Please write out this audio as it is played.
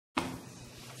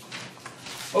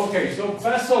Okay, so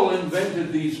Bessel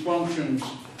invented these functions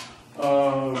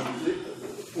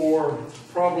for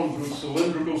problems with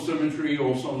cylindrical symmetry,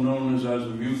 also known as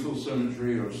azimuthal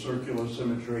symmetry or circular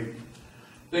symmetry.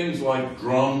 Things like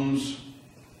drums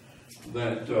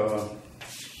that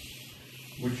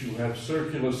which you have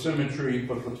circular symmetry,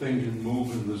 but the thing can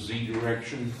move in the z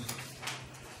direction.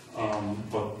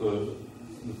 But the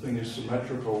thing is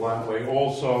symmetrical that way.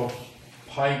 Also,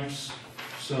 pipes,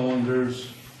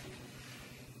 cylinders.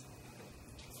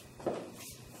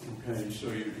 Okay, so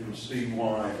you can see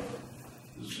why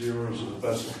the zeros of the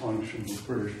Bessel function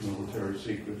were British military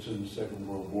secrets in the Second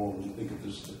World War. When you think of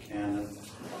this as a cannon.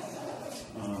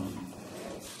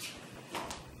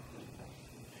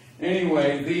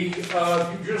 Anyway, if you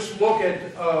just look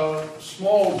at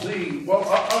small z, well,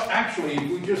 actually, if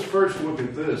we just first look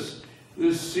at this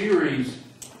series,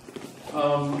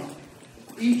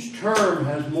 each term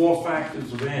has more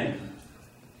factors of n,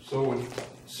 so it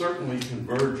certainly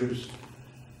converges.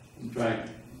 In fact,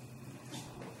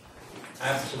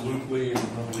 absolutely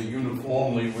and probably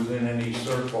uniformly within any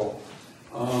circle.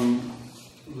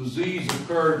 The z's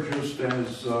occur just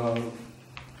as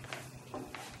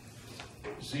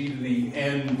z to the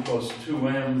n plus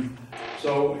 2m.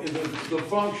 So the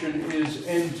function is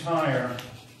entire.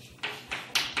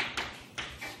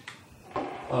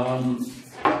 And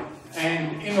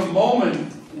in a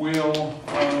moment, we'll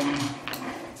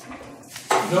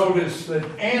notice that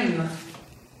n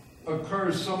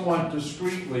occurs somewhat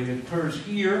discretely. It occurs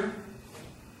here,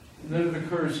 and then it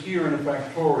occurs here in a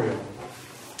factorial.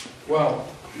 Well,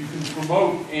 you can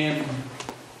promote n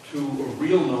to a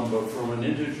real number from an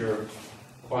integer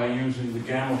by using the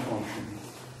gamma function.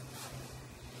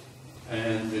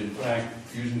 And in fact,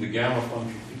 using the gamma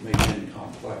function could make n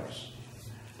complex.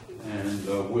 And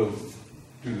we'll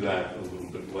do that a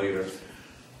little bit later.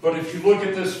 But if you look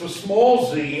at this for small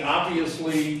z,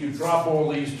 obviously you drop all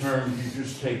these terms, you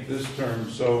just take this term.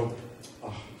 So,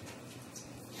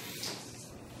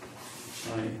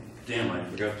 damn, I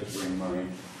forgot to bring my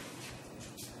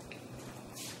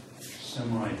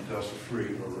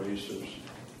semi-dust-free erasers.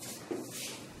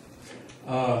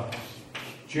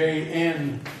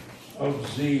 Jn of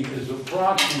z is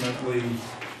approximately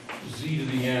z to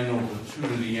the n over 2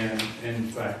 to the n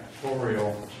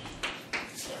factorial,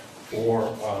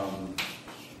 or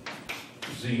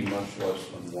z much less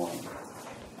than 1.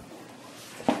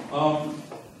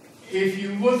 If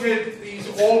you look at these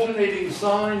alternating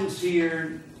signs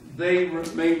here, they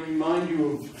may remind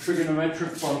you of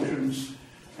trigonometric functions,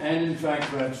 and in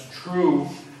fact that's true.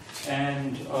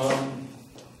 And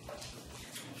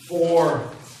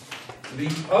for the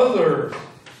other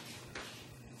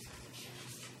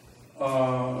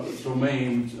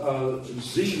domains,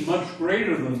 z much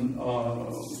greater than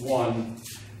 1,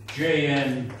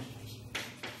 Jn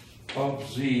of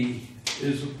z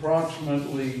is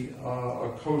approximately a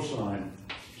cosine.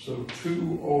 So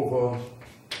 2 over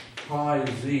pi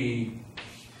z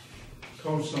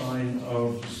cosine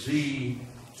of z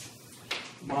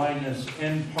minus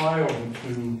n pi over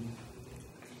 2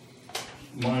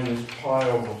 minus pi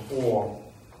over 4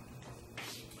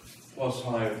 plus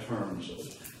higher terms.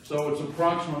 So it's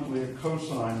approximately a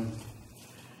cosine.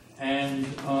 And,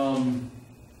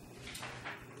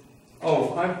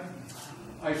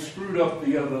 I screwed up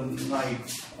the other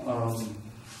night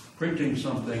printing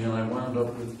something, and I wound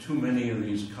up with too many of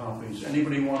these copies.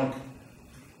 Anybody want a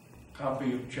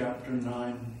copy of chapter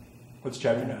 9? What's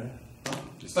chapter 9?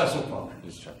 Just Bessel function.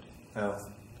 Just chapter. Oh,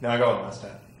 no, I got one last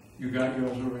time. You got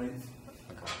yours already?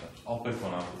 I got that. I'll pick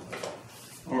one up.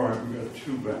 All right, we got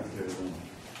 2 back there then.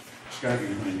 Got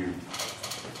behind you.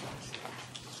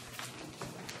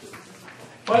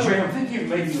 By the way, I'm thinking of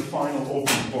making the final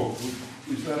open book.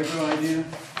 Is that a good idea?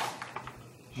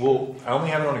 Well, I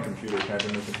only have it on a computer. Can I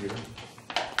bring the computer?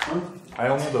 Huh? I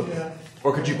only have the... Yeah.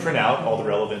 Or could you print out all the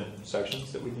relevant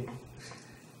sections that we need?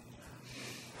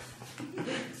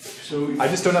 So I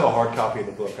just don't have a hard copy of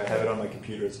the book. I have it on my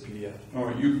computer. It's a PDF. All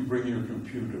right, you can bring your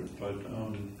computer, but...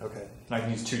 Okay. And I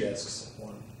can use 2 desks,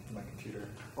 one for my computer.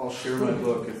 I'll share my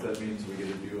book if that means we get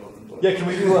a view of the book. Yeah, can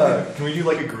we do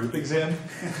like a group exam?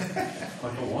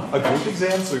 Like a what? A group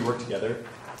exam so we work together?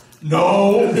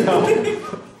 No! No.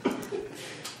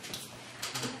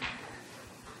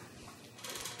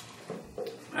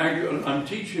 I'm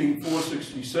teaching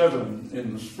 467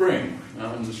 in the spring.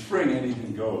 Now, in the spring,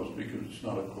 anything goes because it's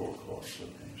not a core course.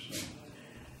 Okay, so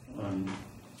I'm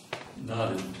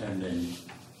not intending, in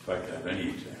fact, to have any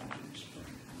exams in the spring.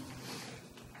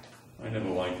 I never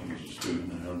liked them as a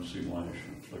student. I don't see why I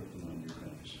should inflict them on you guys.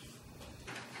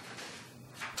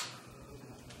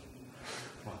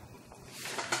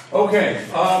 Okay,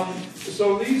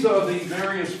 so these are the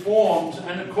various forms,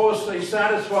 and of course they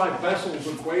satisfy Bessel's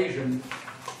equation.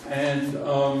 And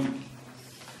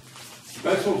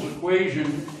Bessel's equation,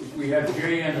 if we have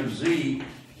Jn of z,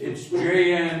 it's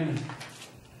Jn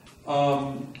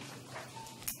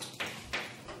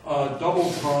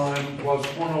double prime plus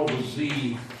 1 over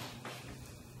z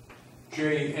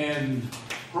Jn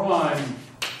prime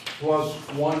plus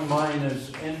 1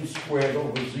 minus n squared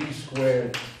over z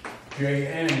squared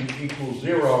Jn equals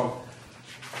 0.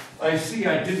 I see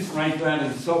I didn't write that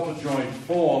in self-adjoint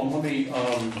form. Let me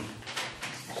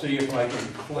see if I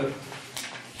can click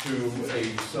to a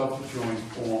self-adjoint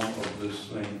form of this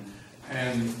thing.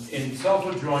 And in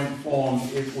self-adjoint form,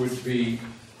 it would be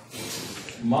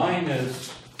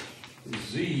minus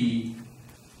z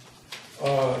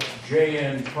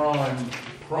Jn prime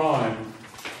prime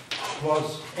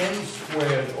plus n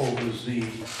squared over z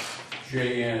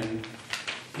Jn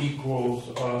equals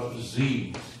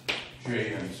z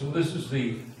Jn. So this is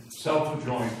the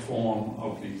self-adjoint form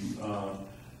of the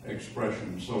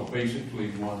expression. So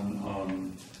basically one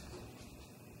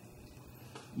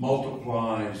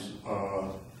multiplies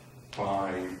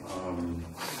by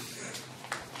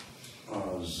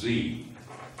z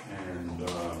and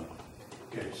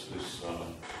gets this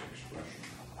expression.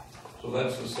 So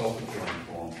that's the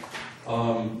self-adjoint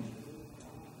form.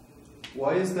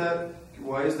 Why is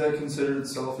that considered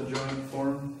self-adjoint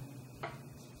form?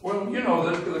 Well, you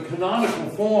know, the canonical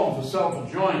form for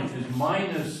self-adjoint is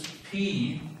minus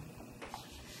p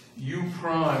u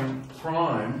prime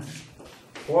prime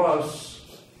plus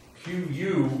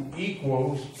qu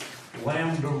equals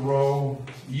lambda rho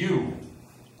u.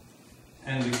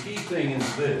 And the key thing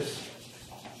is this.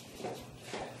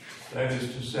 That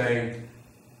is to say,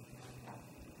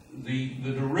 the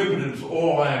derivatives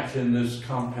all act in this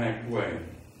compact way.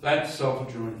 That's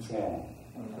self-adjoint form.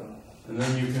 Okay. And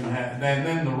then you can have, and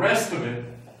then the rest of it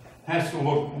has to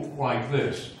look like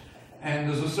this. And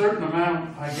there's a certain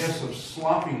amount, I guess, of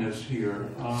sloppiness here.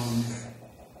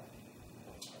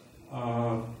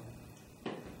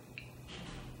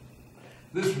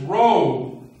 This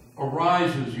rho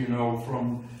arises, you know,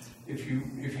 from if you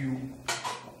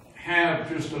have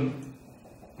just an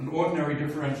ordinary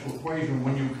differential equation,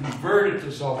 when you convert it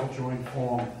to self-adjoint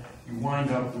form, you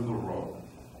wind up with a rho.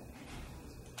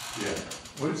 Yeah.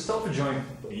 What does self-adjoint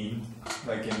mean?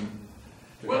 Like in...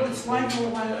 Well, it's like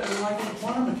in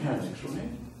quantum mechanics, right?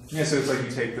 Yeah, so it's like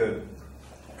you take the...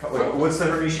 Like, what's the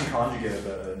Hermitian conjugate of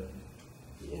the...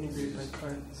 Integrate by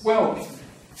parts. Well,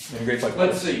 Integrate by parts.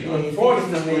 let's see.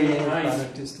 Unfortunately, I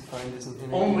product is defined as an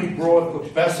integer. only brought the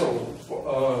Bessel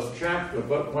chapter,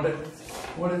 but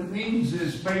what it means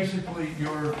is basically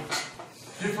your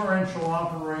differential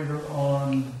operator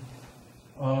on,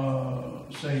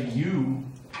 say, u,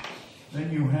 then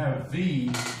you have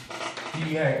v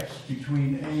dx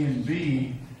between a and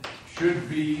b should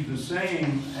be the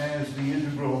same as the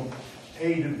integral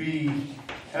a to b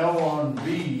L on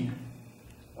b.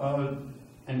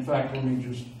 In fact, let me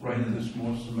just write this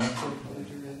more symmetrically.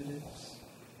 Derivatives.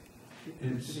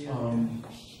 It's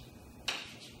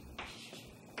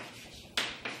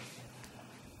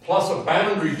plus a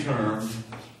boundary term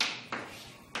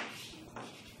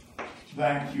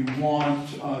that you want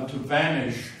to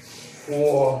vanish,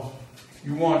 or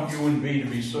you want u and b to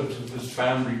be such that this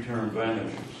boundary term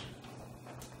vanishes.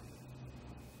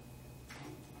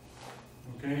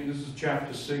 Okay, this is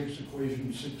chapter 6,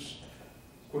 equation 6,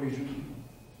 equation,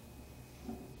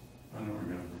 I don't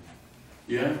remember.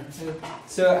 Yeah?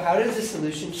 So how does the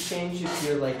solution change if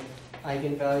your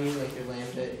eigenvalue, like your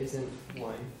lambda, isn't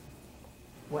 1?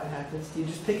 What happens? Do you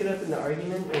just pick it up in the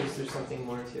argument, or is there something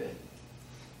more to it?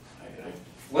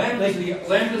 Lambda's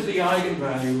the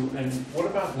eigenvalue, and what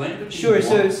about lambda being Sure,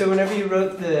 1? so whenever you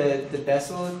wrote the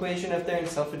Bessel equation up there in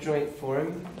self-adjoint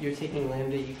form, you're taking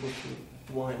lambda equal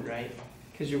to 1, right?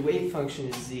 Because your wave function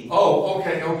is z. Oh,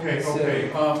 okay.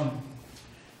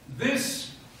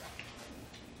 This,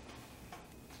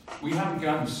 we haven't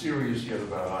gotten serious yet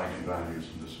about eigenvalues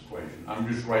in this equation. I'm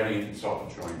just writing it in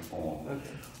self-adjoint form.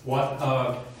 Okay. What,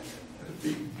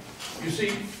 you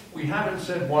see, we haven't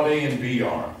said what A and B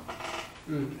are.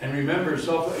 And remember,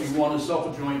 you want a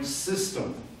self-adjoint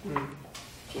system.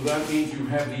 So that means you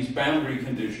have these boundary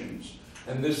conditions,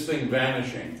 and this thing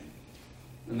vanishing.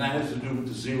 And that has to do with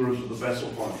the zeros of the Bessel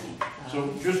function.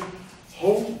 So just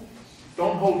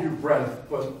don't hold your breath,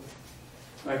 but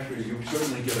actually you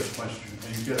certainly get a question,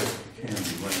 and you get a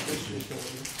candy, right?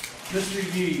 Mr.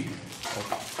 Yee.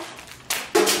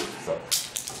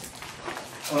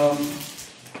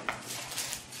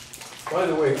 By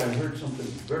the way, I heard something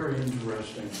very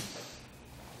interesting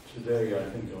today, I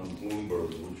think on Bloomberg,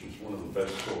 which is one of the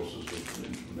best sources of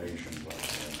information,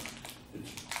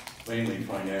 mainly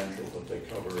financial, but they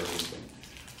cover everything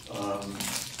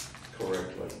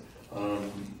correctly.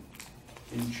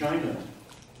 In China,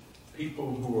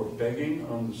 people who are begging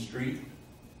on the street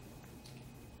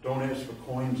don't ask for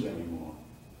coins anymore,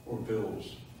 or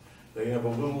bills. They have a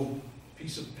little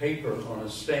piece of paper on a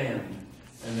stand,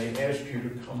 and they ask you to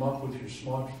come up with your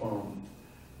smartphone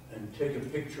and take a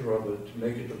picture of it to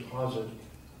make a deposit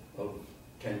of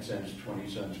 10 cents, 20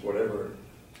 cents, whatever,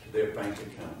 to their bank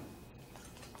account.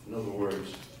 In other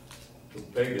words, the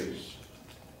beggars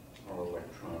are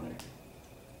electronic.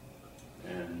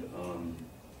 And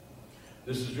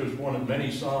this is just one of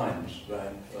many signs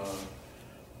that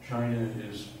China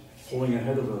is pulling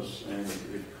ahead of us, and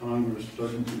if Congress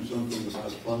doesn't do something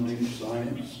about funding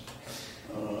science,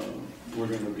 we're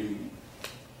going to be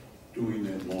doing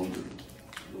their laundry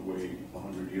the way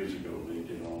 100 years ago they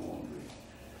did our laundry.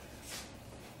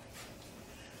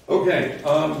 Okay,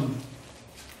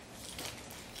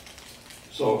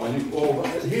 so I think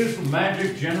here's the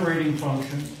magic generating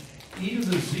function. E to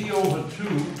the z over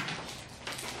 2,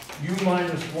 u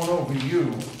minus 1 over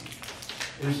u,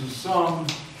 is the sum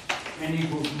n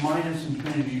equals minus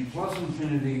infinity plus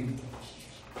infinity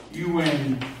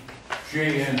un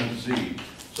jn of z.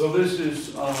 So this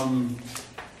is,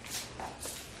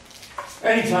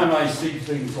 anytime I see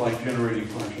things like generating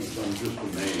functions, I'm just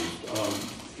amazed.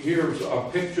 Here are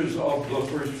pictures of the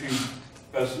first few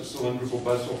cylindrical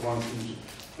Bessel functions,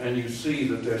 and you see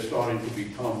that they're starting to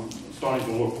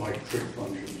look like trig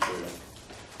functions there.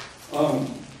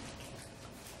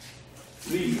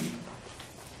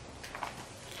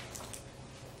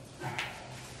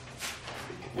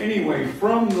 Anyway,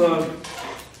 from the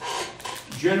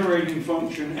generating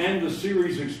function and the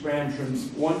series expansion,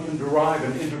 one can derive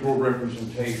an integral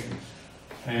representation.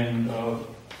 And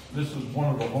this is one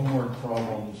of the homework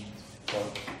problems,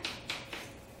 but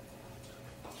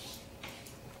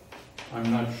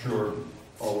I'm not sure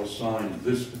I'll assign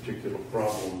this particular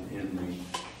problem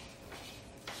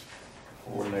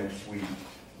for next week.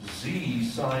 Z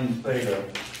sine theta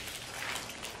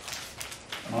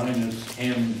minus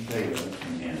m theta, that's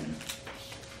an n,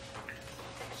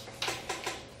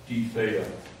 d theta.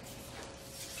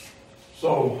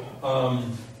 So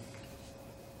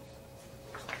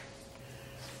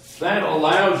that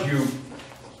allows you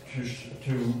to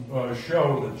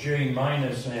show that j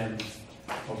minus n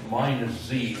of minus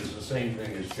z is the same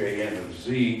thing as jn of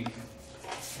z,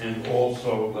 and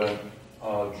also that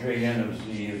jn of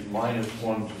z is minus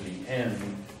 1 to the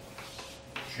n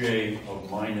j of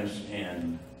minus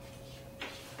n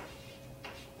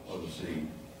of z.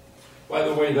 By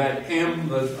the way, that m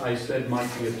that I said might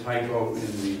be a typo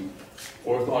in the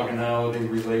orthogonality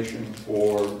relation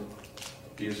for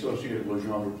the associated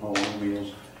Legendre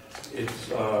polynomials. It's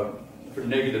for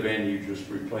negative n, you just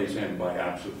replace n by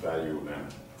absolute value of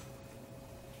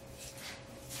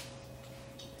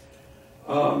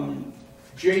n.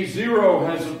 J0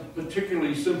 has a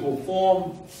particularly simple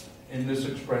form in this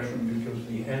expression because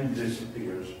the n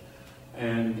disappears,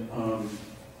 and I'm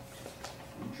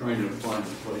trying to find a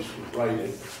place to write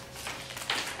it.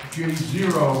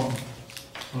 J0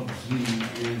 of z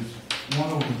is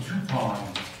 1 over 2 pi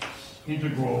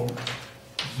integral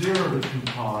 0 to 2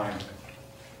 pi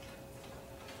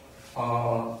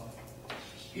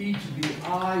e to the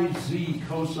I z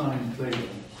cosine theta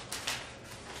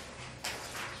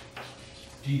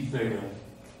d theta,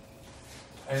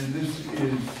 and this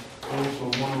is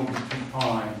also 1 over 2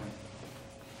 pi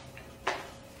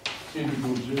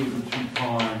integral 0 to 2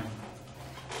 pi,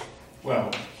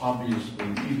 well, obviously e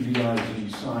to the I z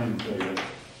sine theta,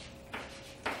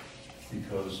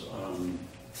 because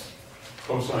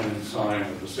cosine and sine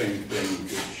are the same thing,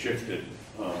 just shifted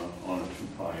on a 2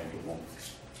 pi interval.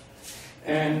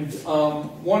 And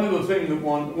one of the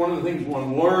things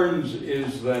one learns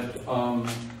is that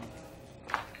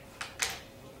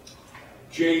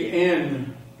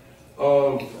Jn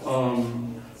of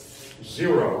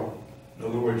 0, in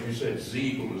other words, you said z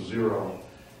equal to 0,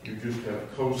 you just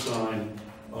have cosine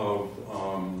of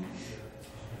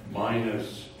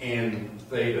minus n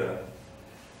theta,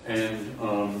 and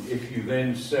if you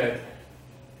then set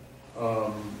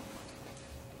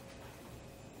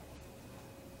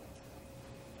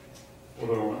what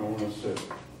do I want to set?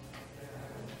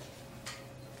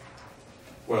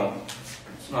 Well,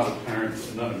 it's not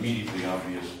apparent, not immediately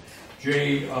obvious.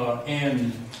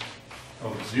 Jn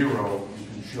of 0 you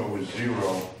can show is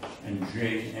 0, and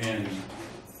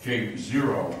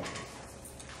J0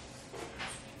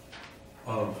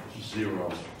 of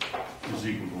 0 is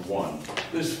equal to 1.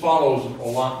 This follows a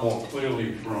lot more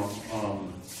clearly from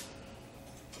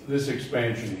this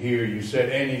expansion here, you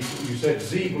said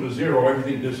z equal to 0,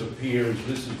 everything disappears.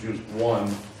 This is just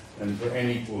 1, and for n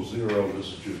equals 0, this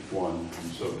is just 1,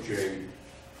 and so j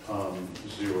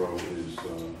 0 is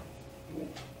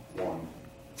 1.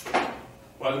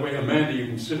 By the way, Amanda, you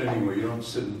can sit anywhere. You don't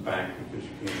sit in the back because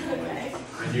you can't. Okay.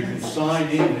 And you can sign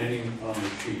in any on the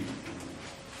sheet.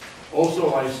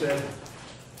 Also, I said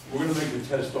we're going to make the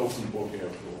test open book after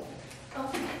all.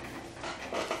 Okay.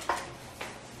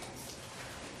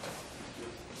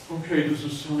 Okay, there's a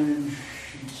sign-in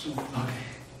sheet somewhere.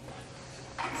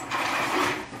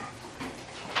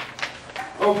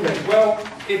 Okay, well,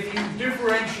 if you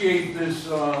differentiate this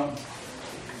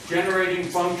generating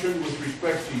function with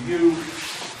respect to u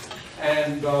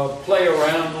and play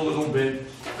around a little bit,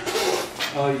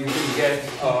 you can get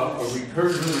a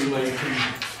recursion relation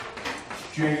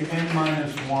jn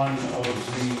minus 1 of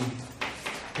z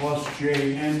plus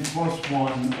jn plus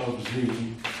 1 of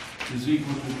z is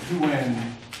equal to 2n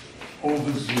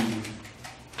over z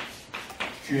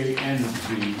jn of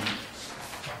z.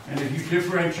 And if you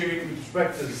differentiate with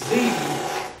respect to z,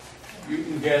 you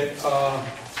can get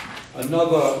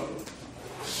another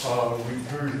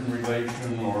recursion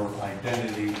relation or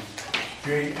identity,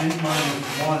 jn minus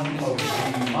 1 of z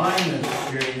minus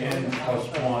jn plus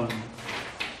 1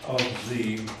 of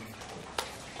z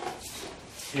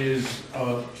is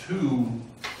 2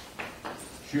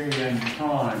 jn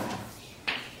prime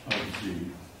of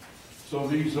z. So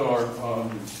these are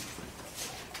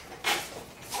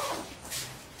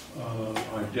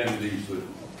identities that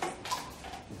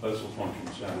the Bessel function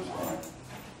satisfies.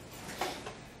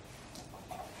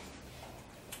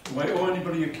 Do I owe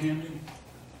anybody a candy?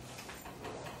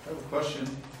 I have a question.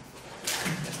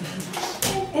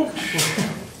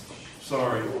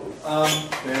 Sorry.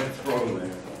 Bad throw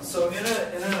there. So in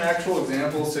an actual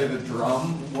example, say the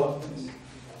drum,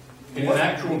 In an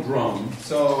actual drum,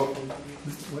 so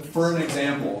for an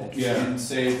example, Yeah. in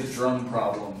say the drum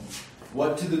problem,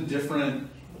 what do the different,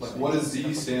 like what does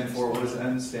Z stand for, what does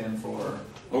N stand for?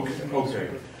 okay.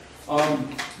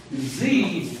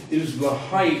 Z is the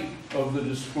height of the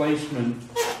displacement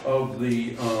of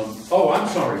the, I'm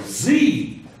sorry,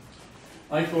 Z.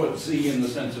 I thought Z in the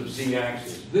sense of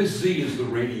Z-axis. This Z is the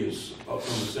radius up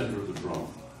from the center of the drum.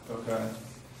 Okay.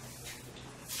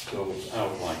 So it's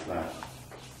out like that.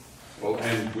 Well,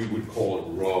 and we would call it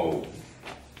rho.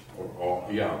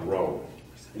 Rho.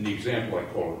 In the example, I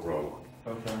call it rho.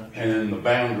 Okay. And then the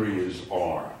boundary is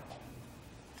R.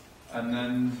 And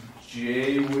then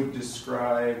J would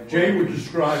describe... J would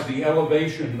describe the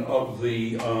elevation of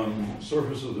the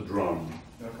surface of the drum.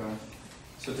 Okay.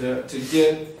 So to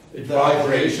get It's the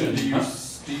elevation,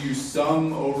 vibration. do you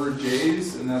sum over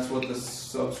J's, and that's what the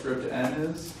subscript N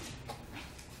is?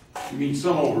 You mean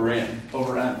sum over N?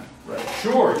 Over N, right.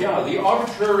 Sure, yeah. The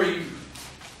arbitrary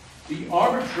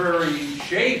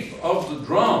shape of the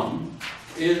drum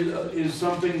is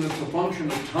something that's a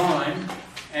function of time,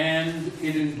 and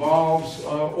it involves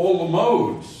all the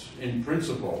modes in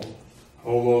principle,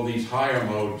 although these higher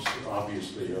modes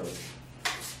obviously are,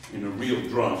 in a real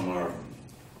drum, are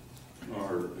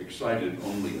excited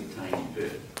only a tiny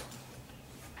bit.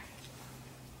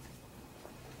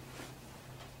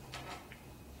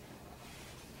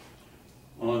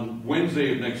 On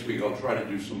Wednesday of next week, I'll try to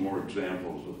do some more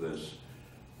examples of this.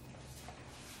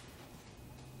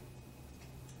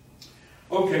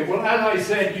 Okay, well, as I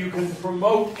said, you can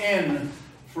promote n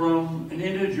from an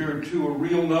integer to a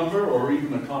real number or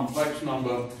even a complex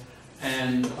number,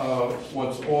 and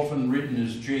what's often written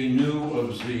as j nu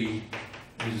of z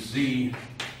is z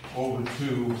over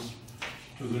 2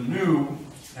 to the nu,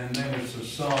 and then it's a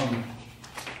sum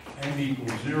n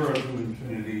equals 0 to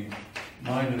infinity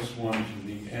minus 1 to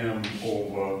the m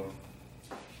over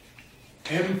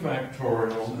m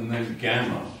factorial, and then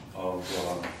gamma of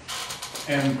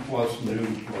m plus nu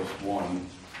plus 1,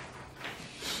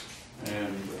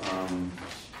 and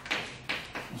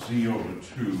z over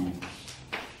 2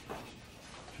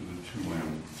 to the 2m.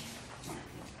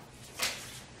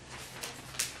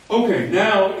 Okay,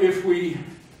 now if we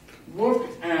look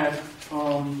at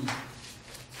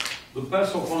the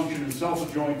Bessel function in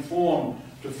self-adjoint form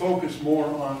to focus more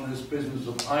on this business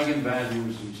of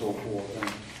eigenvalues and so forth,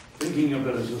 and thinking of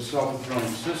it as a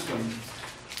self-adjoint system,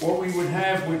 what we would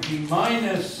have would be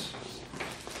minus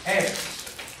x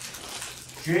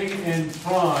jn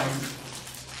prime,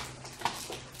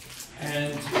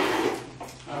 and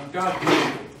I've got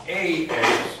the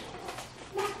ax.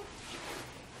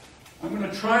 I'm going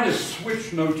to try to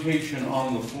switch notation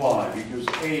on the fly, because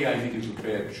A, I think, is a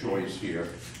bad choice here,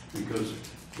 because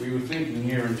we were thinking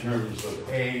here in terms of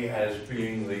A as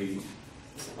being the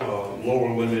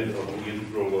lower limit of the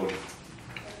integral of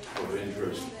of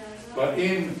interest. But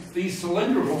in these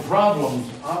cylindrical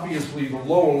problems, obviously the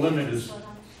lower limit is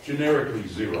generically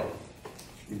 0.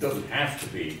 It doesn't have to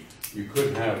be. You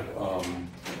could have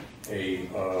a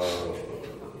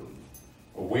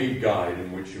waveguide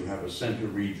in which you have a center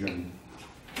region,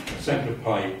 a center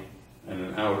pipe, and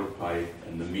an outer pipe,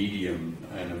 and the medium,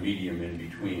 and a medium in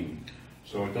between.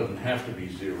 So it doesn't have to be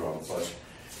 0. But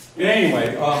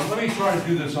anyway, let me try to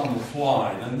do this on the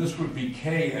fly. And this would be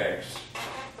kx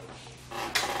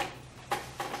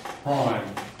prime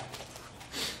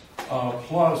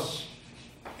plus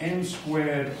n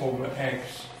squared over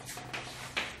x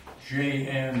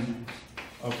jn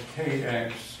of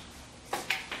kx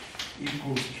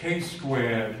equals k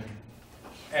squared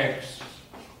x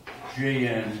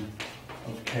jn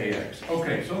of kx.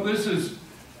 Okay, so this is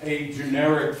a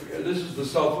generic, this is the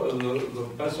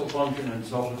Bessel function in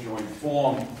self-adjoint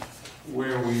form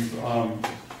where we've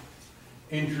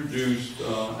introduced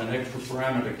an extra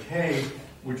parameter k,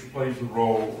 which plays a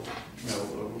role,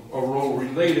 a role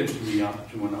related to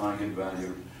an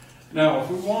eigenvalue. Now, if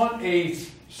we want the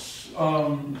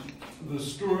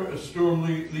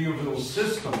Sturm-Liouville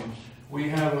system, we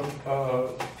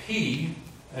have P,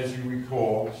 as you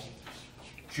recall,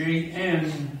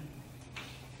 Jn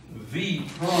V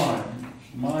prime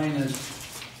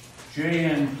minus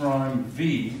Jn prime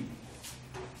V.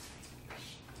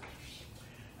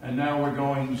 And now we're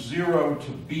going 0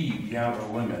 to B, the outer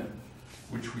limit,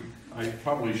 which I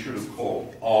probably should have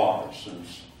called R,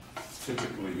 since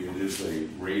typically it is a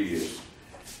radius.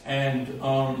 And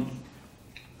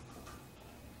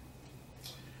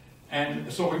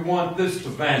so we want this to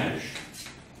vanish.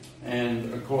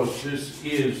 And of course, this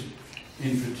is,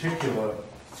 in particular,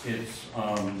 it's,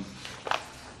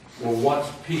 well, what's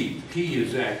P? P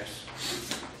is X.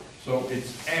 So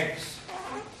it's X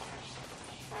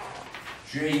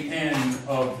Jn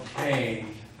of K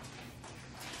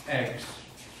X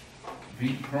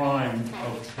V prime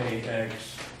of Kx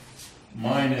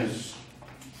minus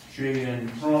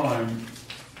Jn prime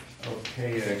of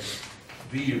Kx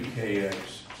V of Kx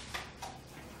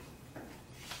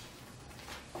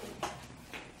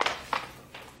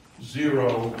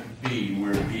zero B,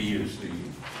 where B is the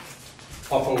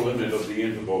upper limit of the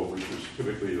interval, which is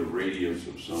typically the radius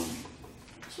of some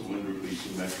cylindrically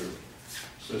symmetric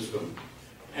system.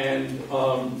 And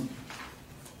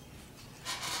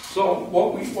so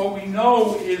what we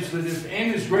know is that if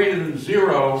n is greater than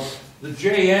 0, the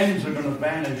jn's are going to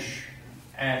vanish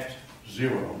at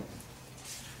 0.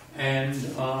 And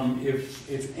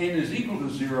if n is equal to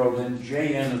 0, then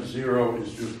jn of 0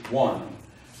 is just 1.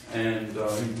 And,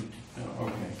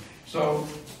 okay. So,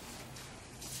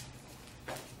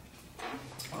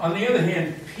 on the other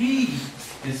hand, P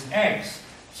is X.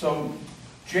 So,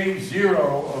 J0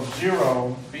 of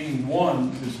 0 being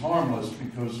 1 is harmless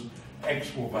because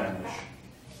X will vanish.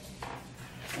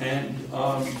 And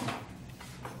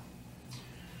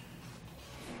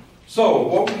so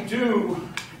what we do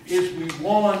is we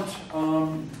want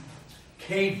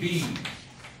KB.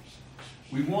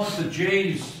 We want the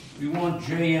J's, we want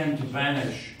Jn to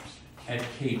vanish at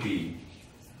KB,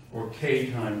 or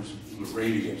K times the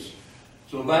radius.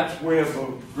 So that's where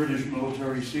the British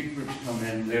military secrets come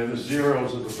in. They're the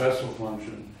zeros of the Bessel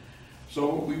function. So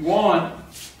what we want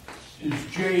is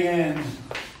Jn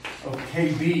of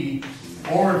KB,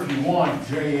 or if you want,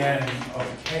 Jn of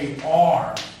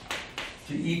Kr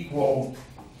to equal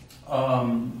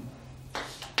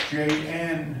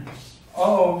Jn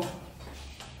of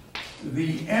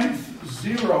the nth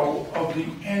zero of the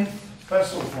nth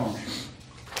Bessel function.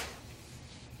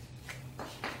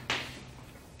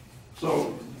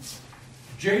 So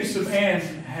J sub n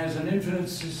has an infinite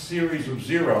series of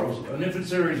zeros,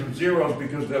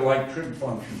 because they're like trig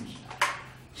functions.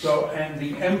 So, and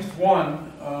the mth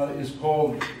one is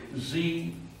called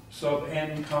z sub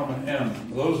n comma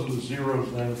m. Those are the zeros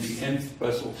then of the nth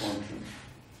Bessel function.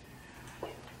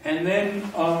 And then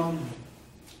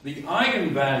the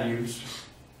eigenvalues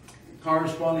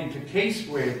corresponding to k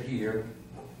squared here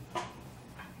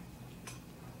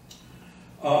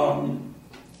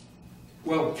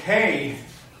well, k,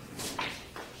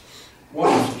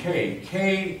 what is k?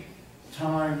 K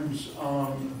times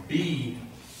b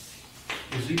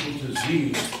is equal to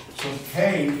z. So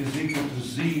k is equal to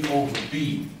z over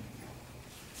b.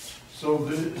 So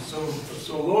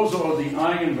those are the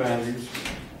eigenvalues,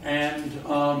 and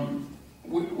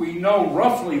we know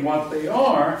roughly what they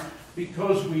are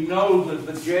because we know that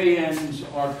the jn's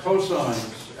are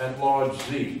cosines at large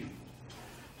z.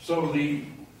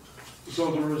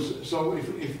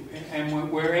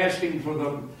 And we're asking for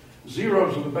the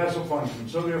zeros of the Bessel function.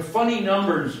 So they're funny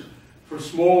numbers for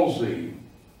small z.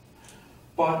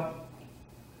 But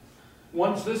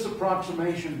once this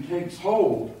approximation takes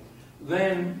hold,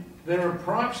 then they're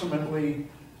approximately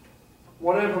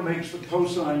whatever makes the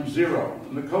cosine 0.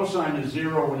 And the cosine is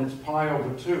 0 when it's pi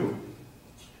over 2.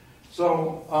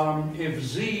 So if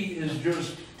z is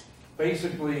just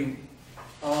basically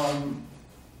m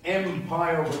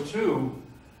pi over 2,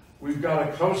 we've got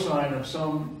a cosine of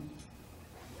some...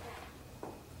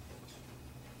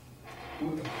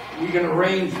 We can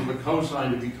arrange the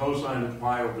cosine to be cosine of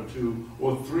pi over 2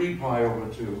 or 3 pi over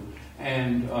 2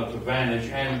 and to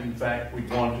vanish, and in fact we'd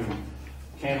want to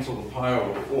cancel the pi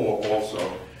over 4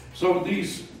 also. So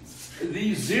these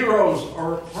zeros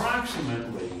are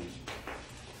approximately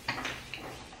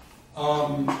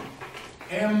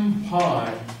m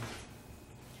pi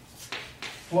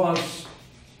plus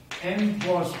n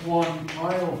plus 1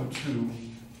 pi over 2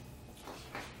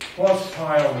 plus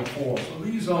pi over 4. So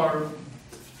these are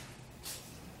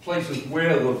places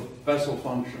where the Bessel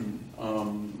function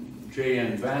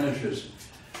Jn vanishes.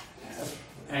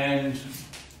 And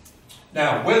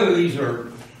now, whether these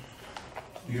are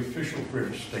the official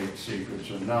British state secrets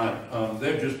or not,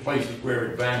 they're just places where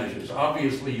it vanishes.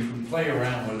 Obviously, you can play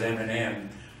around with m and n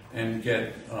and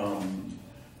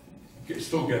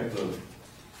still get the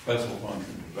Bessel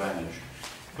function to vanish.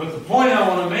 But the point I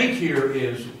want to make here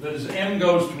is that as m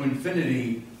goes to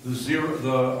infinity, the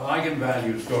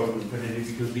eigenvalues go to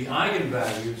infinity because the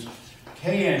eigenvalues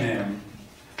knm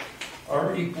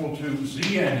are equal to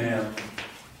znm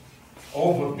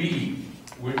over b,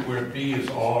 where b is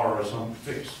r or some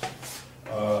fixed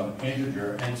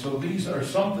integer. And so these are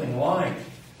something like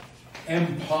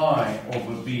m pi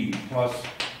over b plus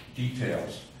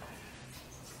details.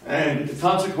 And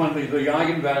consequently, the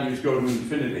eigenvalues go to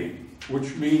infinity,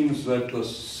 which means that the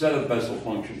set of Bessel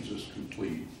functions is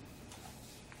complete.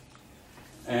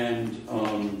 And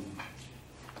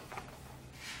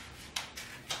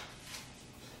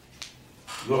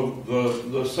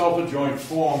the self-adjoint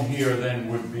form here then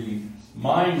would be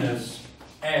minus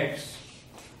x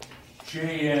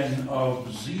jn of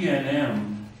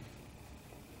znm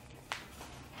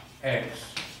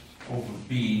x over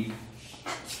b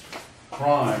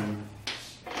prime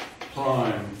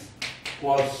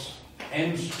plus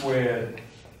n squared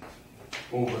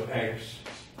over x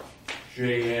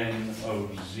jn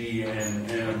of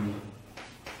znm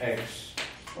x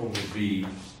over b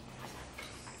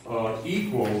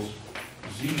equals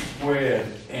z squared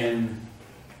n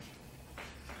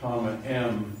comma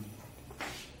m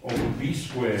over b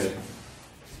squared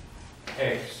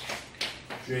x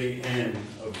jn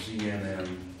of znm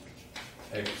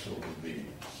x over b.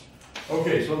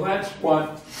 Okay, so that's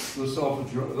what the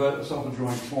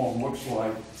self-adjoint form looks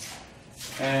like.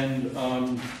 And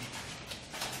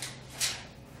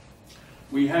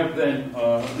we have then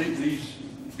these,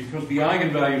 because the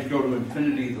eigenvalues go to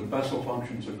infinity, the Bessel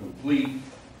functions are complete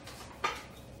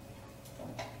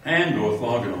and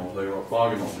orthogonal. They're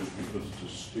orthogonal just because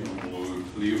it's a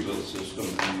Liouville system,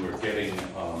 and we're getting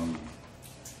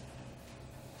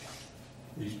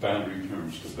these boundary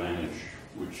terms to vanish,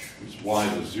 which is why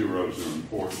the zeros are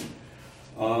important.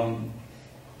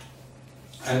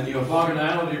 And the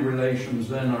orthogonality relations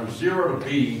then are 0 to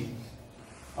b,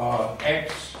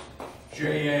 x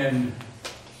jn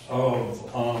of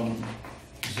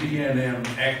znm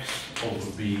x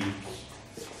over b,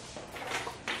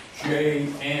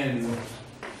 jn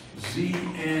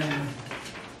zn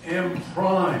m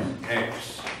prime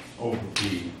x over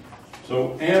b.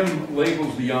 So m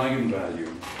labels the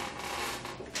eigenvalue.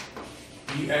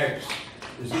 Dx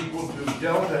is equal to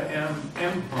delta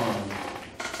m prime.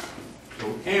 So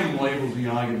m labels the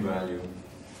eigenvalue.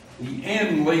 The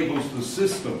n labels the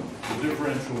system, the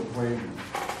differential equation.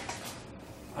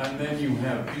 And then you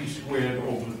have b squared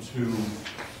over 2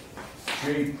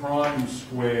 j prime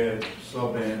squared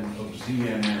sub n of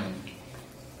znm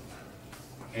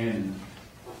n.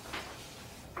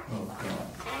 Oh God.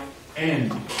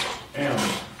 N m.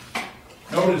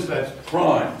 Notice that's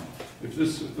prime. If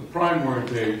the prime weren't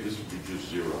there, this would be just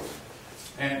 0.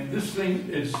 And this thing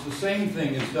is the same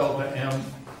thing as delta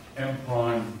m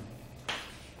prime,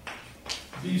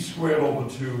 b squared over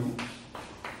 2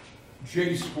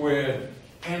 j squared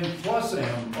n plus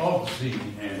m of z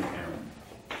and m.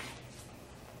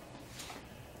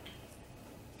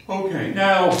 Okay,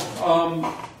 now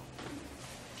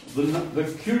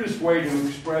the cutest way to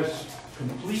express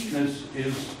completeness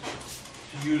is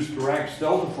to use Dirac's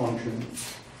delta function,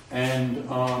 and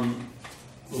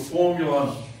the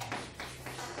formula,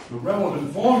 the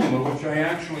relevant formula, which I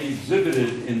actually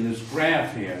exhibited in this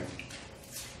graph here,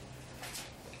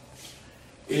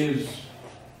 is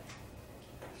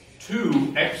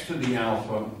 2x to the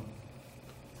alpha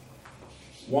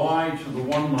y to the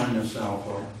 1 minus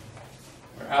alpha,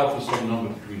 or alpha some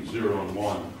number between 0 and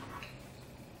 1,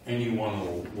 any one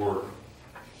will work,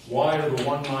 y to the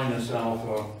 1 minus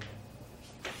alpha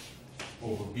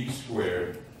over b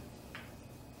squared.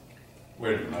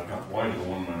 Wait a minute, I've got y to the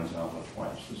 1 minus alpha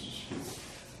twice. This is stupid.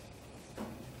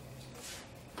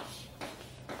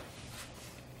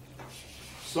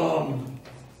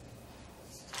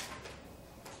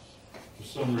 For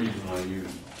some reason I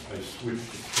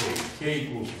switched to k. K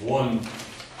equals 1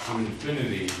 to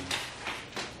infinity.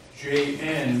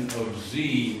 Jn of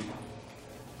z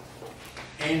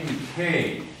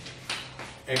nk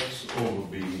x over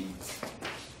b.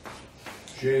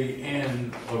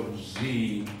 Jn of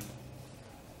z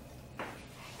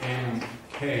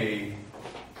nk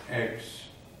x,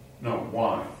 no,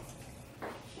 y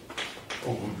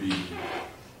over b.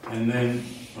 And then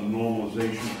a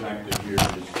normalization factor here is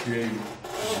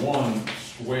J1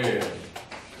 squared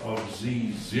of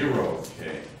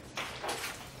Z0K.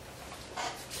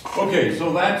 Okay,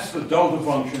 so that's the delta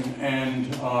function,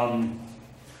 and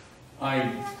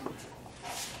I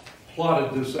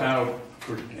plotted this out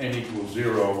for n equals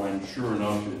 0, and sure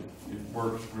enough, it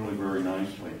works really very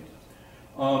nicely.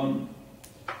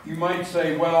 You might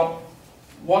say, well,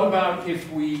 what about if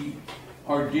we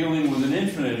are dealing with an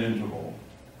infinite interval?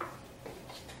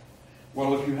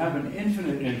 Well, if you have an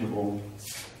infinite interval,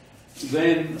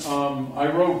 then I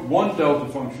wrote one delta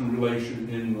function relation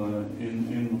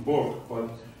in the book, but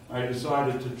I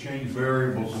decided to change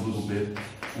variables a little bit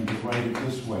and to write it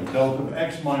this way. Delta of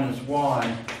x minus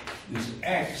y is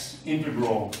x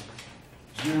integral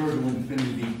 0 to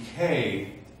infinity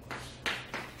k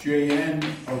Jn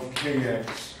of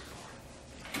kx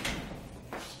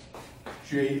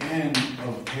Jn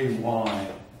of ky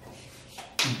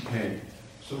dk.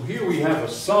 So here we have a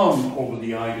sum over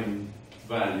the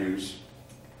eigenvalues.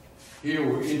 Here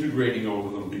we're integrating over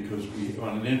them because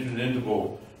on an infinite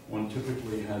interval, one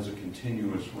typically has a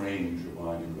continuous range of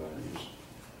eigenvalues.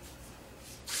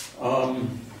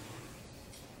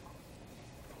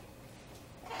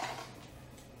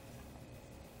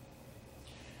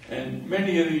 And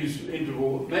many of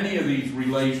these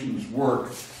relations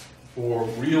work for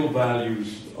real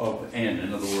values of n.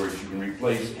 In other words, you can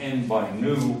replace n by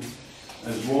nu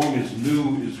as long as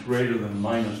nu is greater than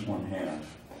 -1/2.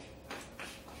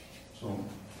 So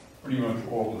pretty much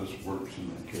all of this works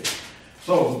in that case.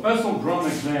 So the Bessel drum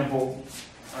example,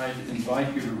 I'd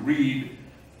invite you to read,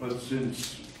 but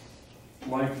since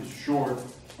life is short,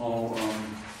 I'll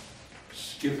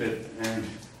skip it and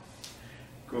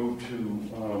go to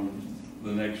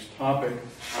the next topic,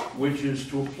 which is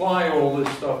to apply all this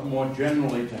stuff more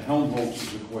generally to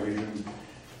Helmholtz's equation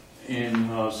in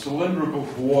cylindrical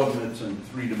coordinates in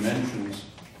 3 dimensions.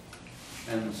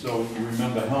 And so you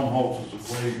remember Helmholtz's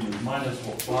equation is minus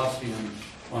Laplacian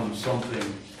on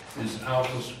something is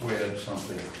alpha squared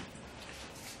something.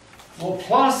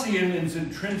 Laplacian is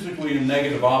intrinsically a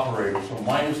negative operator, so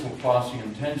minus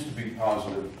Laplacian tends to be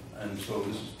positive, and so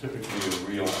this is typically a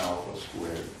real alpha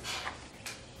squared.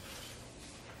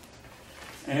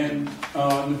 And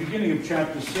in the beginning of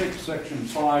chapter 6, section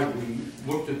 5, we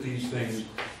looked at these things,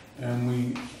 and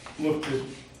we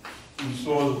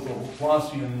saw that the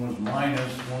Laplacian was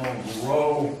minus 1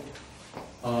 over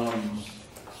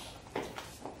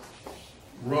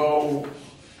rho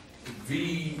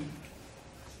v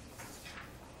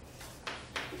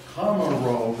comma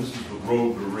rho, this is the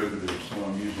rho derivative, so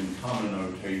I'm using common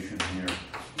notation here,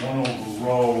 1 over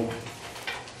rho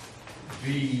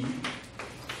v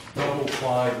double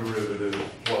phi derivative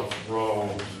plus rho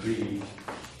v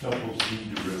double z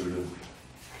derivative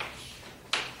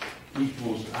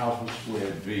equals alpha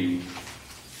squared v.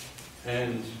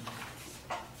 And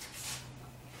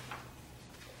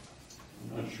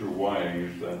I'm not sure why I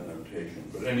use that notation,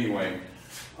 but anyway,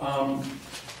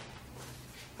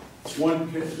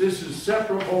 this is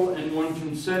separable, and one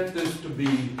can set this to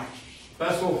be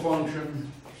Bessel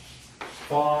function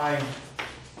phi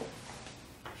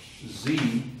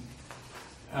z,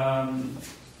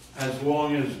 as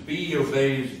long as b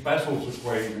obeys Bessel's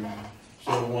equation.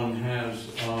 So one has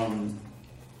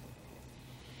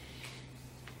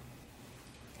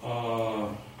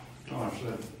gosh,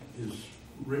 that is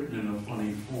written in a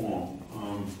funny form.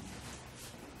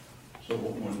 So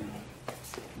when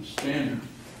the standard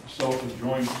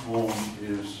self-adjoint form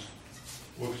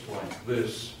looks like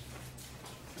this,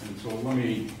 and so let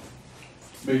me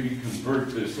maybe convert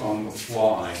this on the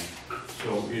fly.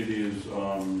 So it is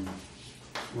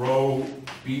rho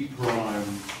b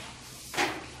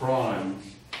prime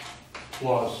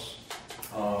plus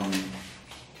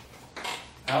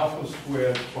alpha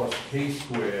squared plus k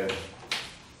squared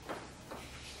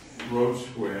rho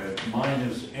squared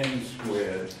minus n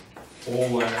squared,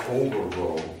 all that over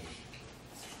rho,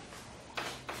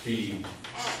 p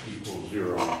equals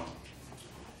 0.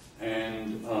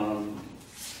 And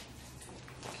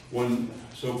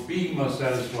so B must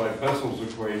satisfy Bessel's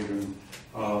equation.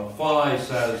 Phi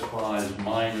satisfies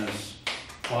minus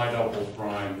phi double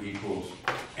prime equals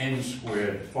n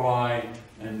squared phi,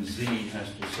 and z has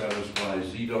to satisfy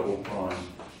z double prime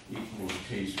equals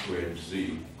k squared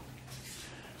z.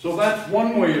 So that's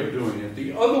one way of doing it.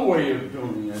 The other way of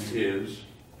doing it is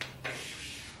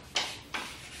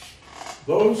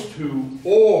those two,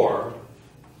 or,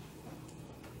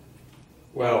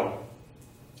 well,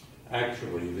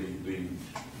 actually,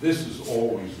 this is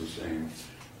always the same.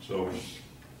 So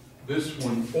this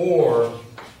one, or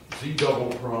z double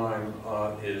prime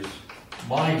is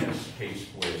minus k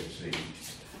squared z.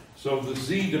 So the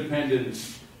z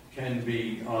dependence can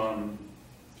be a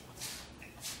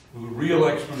real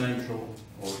exponential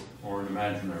or an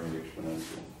imaginary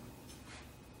exponential.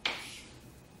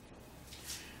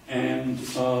 And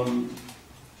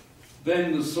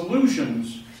then the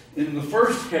solutions in the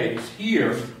first case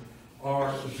here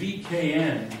are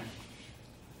vkn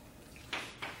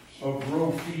of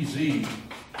rho phi z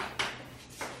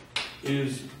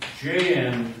is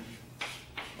jn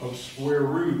of square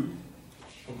root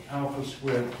of alpha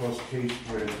squared plus k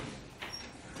squared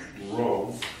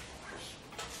rho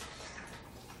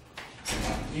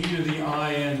e to the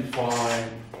in phi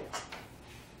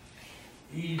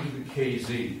e to the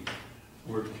kz,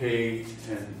 where k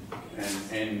and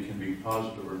n can be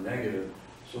positive or negative.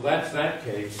 So that's that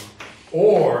case.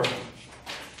 Or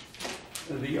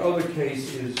the other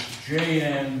case is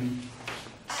jn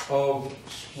of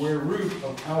square root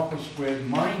of alpha squared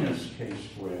minus k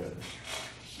squared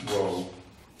rho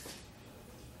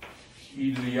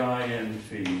e to the in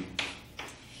phi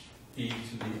e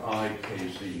to the I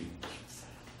kz.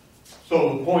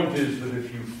 So the point is that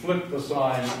if you flip the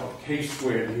sign of k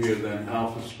squared here, then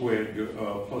alpha squared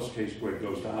plus k squared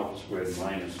goes to alpha squared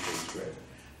minus k squared.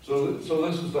 So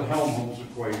this is the Helmholtz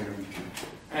equation.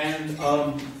 And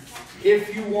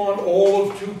if you want all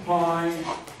of 2 pi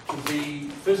to be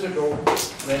physical,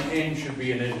 then n should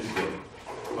be an integer.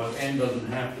 But n doesn't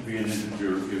have to be an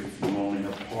integer if you only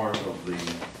have part of the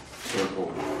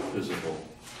circle physical.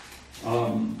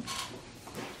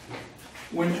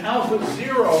 When alpha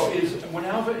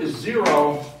is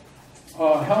 0,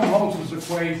 Helmholtz's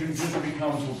equation just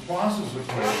becomes Laplace's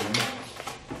equation.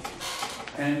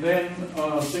 And then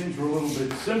things are a little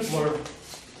bit simpler.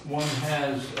 One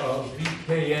has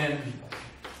vkn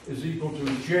is equal to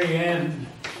jn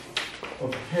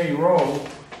of k rho,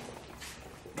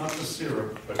 not the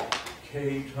syrup, but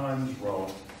k times rho,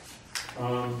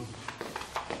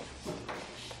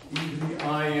 e to the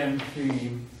in phi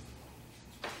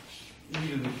e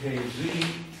to the kz,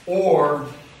 or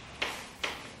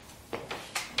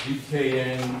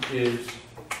vkn is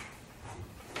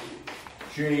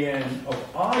jn of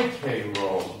ik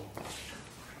rho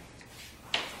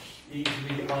e to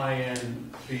the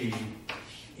in phi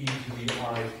e to the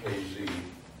ikz.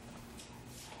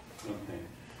 Okay.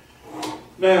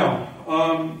 Now,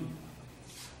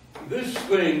 this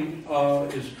thing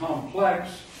is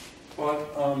complex, but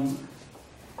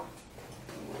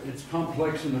it's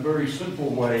complex in a very simple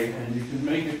way, and you can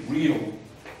make it real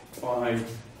by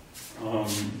a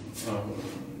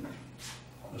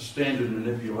standard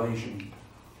manipulation,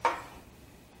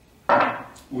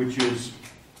 which is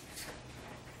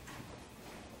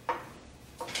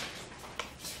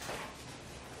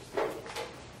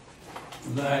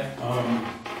that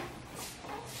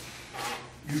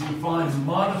you define the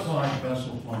modified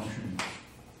Bessel function.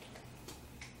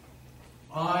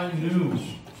 I knew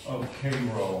of k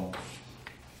rho.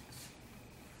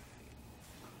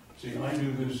 See, I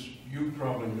knew this, you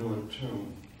probably knew it too.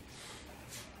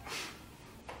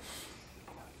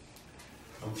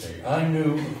 Okay, I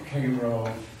knew of k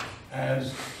rho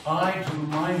as I to the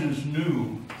minus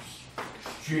nu,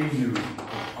 j nu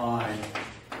of I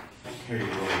k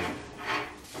rho.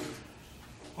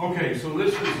 Okay, so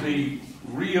this is the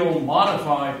real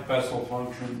modified Bessel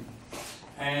function,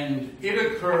 and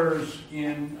it occurs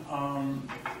in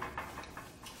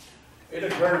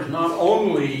not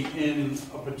only in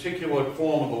a particular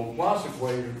form of the Laplace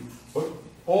equation, but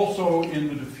also in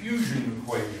the diffusion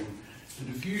equation. The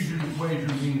diffusion equation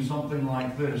means something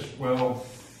like this. Well,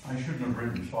 I shouldn't have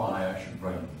written phi, I should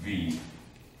write v.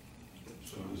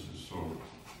 So this is sort of,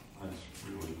 that's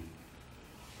really,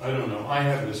 I don't know. I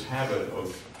have this habit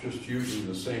of just using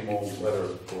the same old letter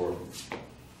for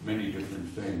many different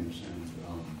things, and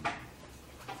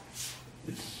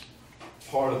it's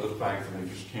part of the fact that they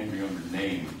just can't be under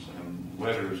names, and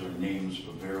letters are names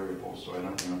for variables, so I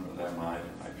don't remember them either.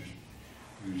 I just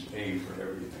use A for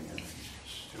everything, and it's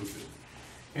stupid.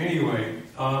 Anyway,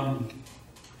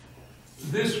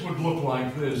 this would look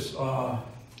like this.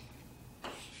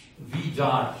 V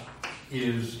dot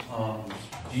is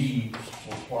D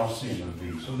or Poisson of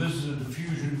V. So this is a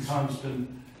diffusion constant.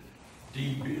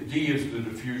 D is the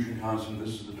diffusion constant.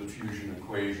 This is the diffusion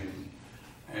equation.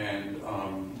 And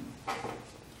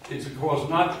it's, of course,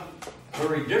 not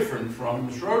very different from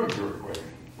the Schrodinger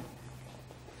equation.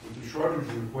 With the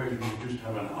Schrodinger equation, we just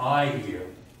have an I here,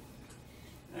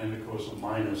 and, of course, a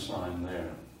minus sign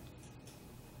there.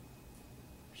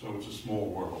 So it's a small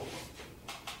world.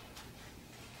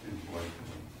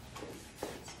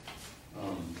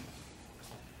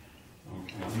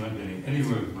 Okay, I'm not getting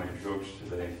anywhere with my jokes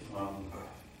today.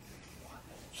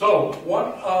 So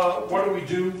what do we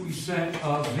do? We set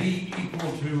V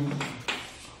equal to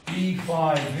B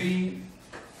phi V,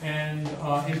 and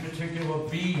in particular,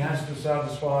 B has to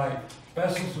satisfy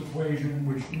Bessel's equation,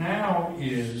 which now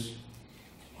is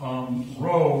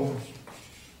rho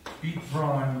B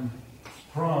prime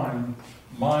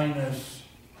minus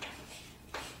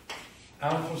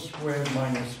alpha squared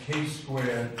minus k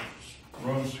squared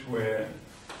rho squared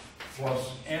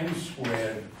plus m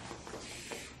squared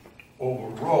over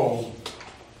rho.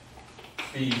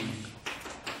 B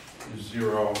is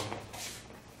 0.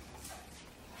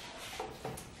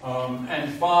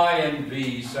 And phi and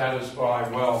v satisfy,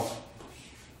 well,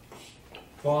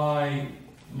 phi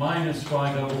minus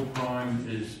phi double prime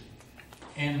is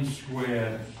n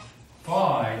squared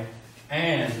phi,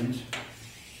 and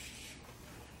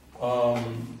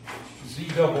z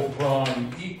double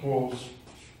prime equals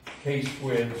k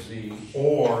squared z,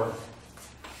 or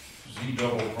z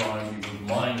double prime equals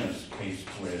minus k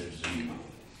squared z.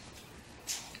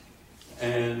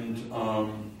 And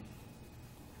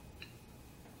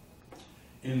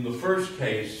in the first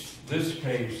case, this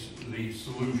case, the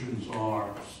solutions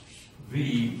are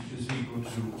v is equal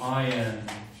to in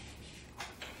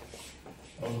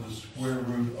of the square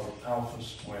root of alpha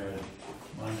squared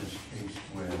minus k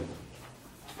squared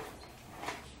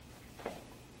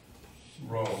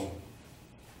rho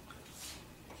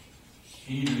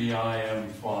e to the im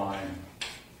phi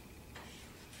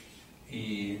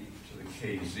e to the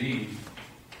kz.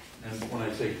 And when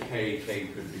I say k, k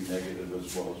could be negative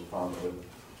as well as positive.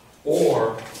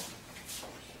 Or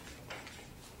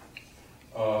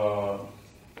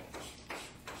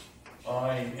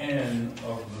in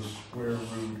of the square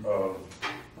root of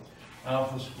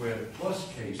alpha squared plus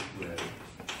k squared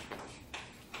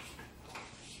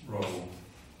rho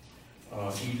e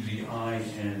to the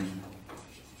in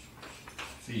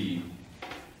phi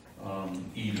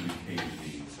e to the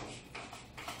kz.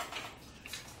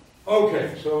 Okay,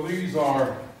 so these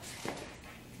are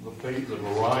the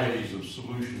varieties of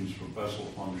solutions for Bessel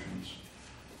functions.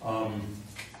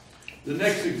 The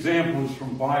next example is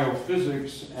from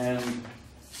biophysics, and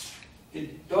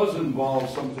it does involve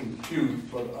something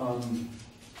cute, but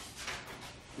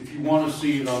if you want to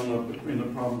see it in the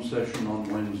problem session on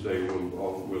Wednesday,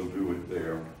 we'll do it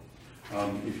there.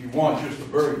 If you want just a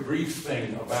very brief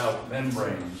thing about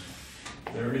membranes,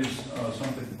 there is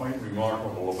something quite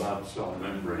remarkable about cell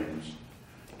membranes.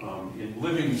 In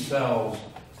living cells,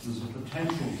 there's a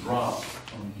potential drop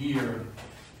from here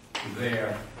to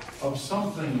there of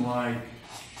something like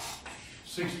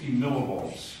 60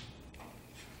 millivolts.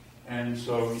 And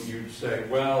so you'd say,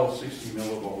 well, 60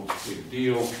 millivolts, big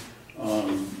deal.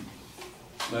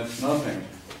 That's nothing.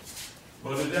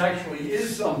 But it actually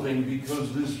is something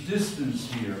because this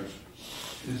distance here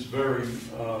is very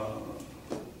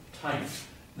tight.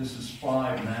 This is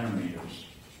 5 nanometers.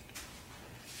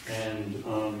 And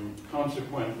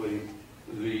consequently,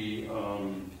 the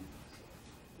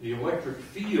electric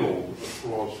field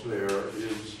across there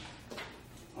is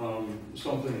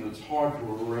something that's hard to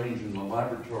arrange in the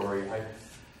laboratory.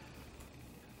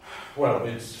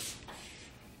 Let's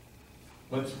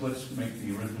make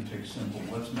the arithmetic simple.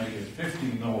 Let's make it 50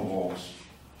 millivolts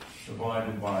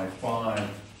divided by 5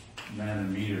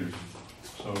 nanometers.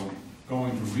 So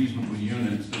going to reasonable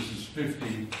units, this is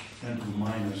 50 10 to the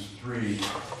minus 3.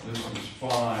 This is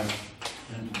 5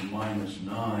 10 to the minus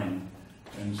 9.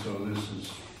 And so this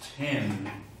is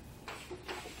 10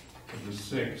 to the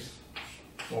 6th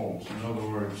volts. In other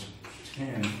words,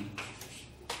 10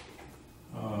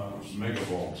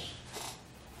 megavolts.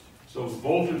 So the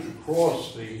voltage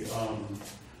across the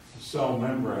cell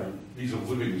membrane, these are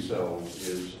living cells,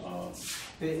 is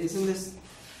isn't this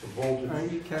the voltage. Are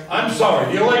you calculating? I'm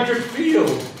sorry, the electric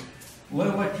field. What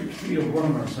electric field, what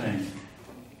am I saying?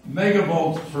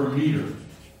 Megavolts per meter.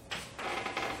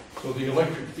 So the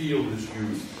electric field is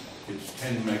used. It's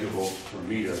 10 megavolts per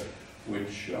meter,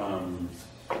 which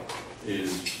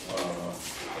is,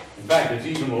 in fact, it's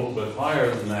even a little bit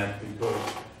higher than that because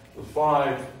the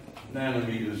 5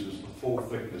 nanometers is the full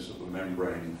thickness of the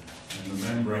membrane, and the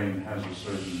membrane has a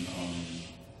certain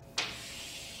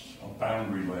a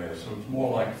boundary layer. So it's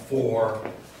more like 4,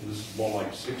 this is more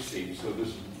like 60. So this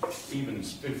is even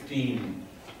 15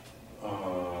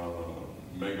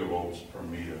 megavolts per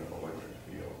meter electric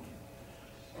field.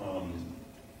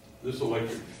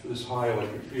 This high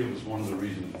electric field is one of the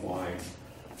reasons why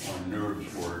our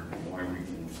nerves work and why we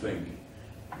can think.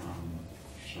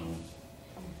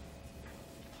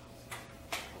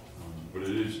 But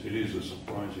it is a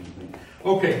surprising thing.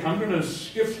 Okay, I'm going to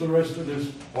skip the rest of this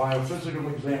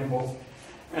biophysical example,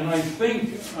 and I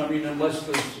think, I mean, unless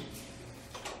there's,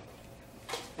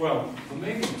 well, there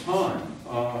may be time.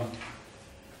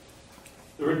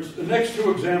 The next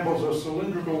 2 examples are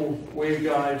cylindrical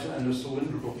waveguides and a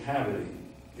cylindrical cavity.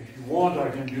 If you want, I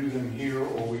can do them here,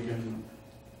 or we can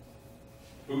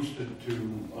boost it to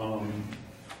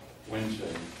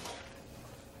Wednesday.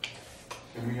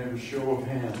 Can we have a show of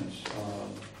hands?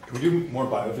 Can we do more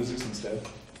biophysics instead?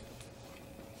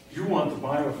 You want the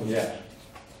biophysics? Yeah.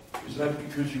 Is that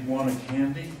because you want a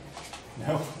candy?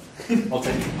 No. I'll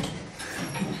take it.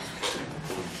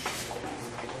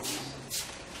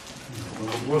 Well,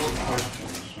 it was a question,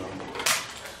 so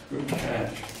good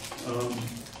catch.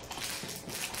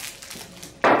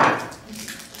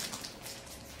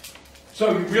 So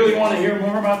you really want to hear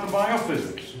more about the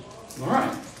biophysics? All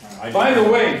right. By the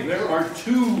way, there are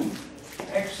 2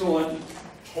 excellent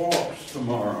talks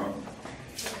tomorrow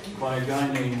by a guy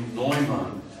named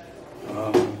Neumann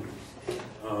from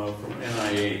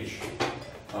NIH.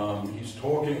 He's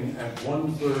talking at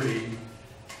 1:30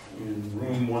 in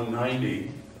room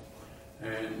 190,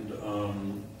 and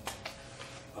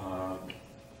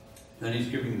then he's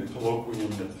giving the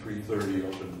colloquium at 3:30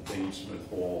 up in Dane Smith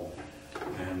Hall,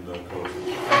 and of course,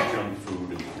 junk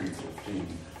food at 3:15.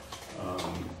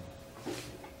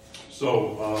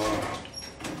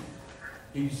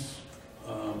 He's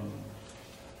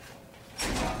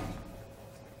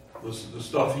the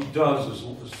stuff he does is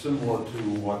similar to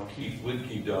what Keith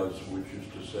Lidke does, which is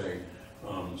to say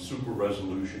super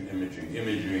resolution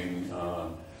imaging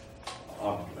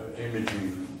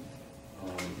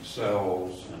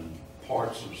cells and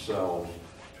parts of cells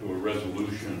to a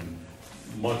resolution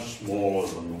much smaller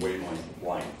than the wavelength of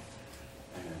light,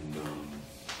 and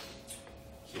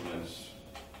so that's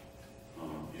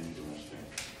interesting.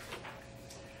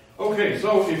 Okay,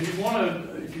 so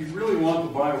if you really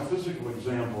want the biophysical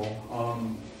example,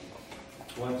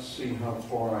 let's see how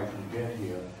far I can get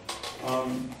here.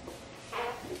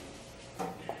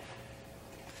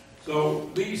 So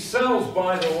these cells,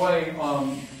 by the way,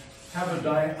 have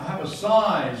a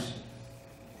size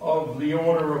of the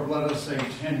order of, let us say,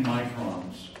 10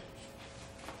 microns.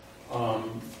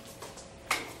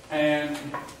 And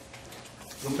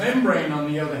the membrane, on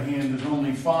the other hand, is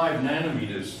only 5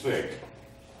 nanometers thick.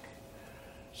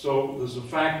 So there's a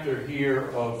factor here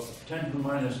of 10 to the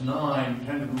minus 9,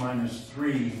 10 to the minus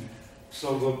 3.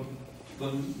 So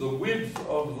the width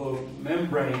of the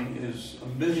membrane is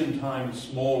 1,000,000 times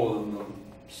smaller than the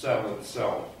cell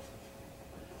itself.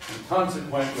 And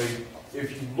consequently,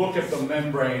 if you look at the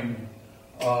membrane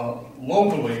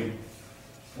locally,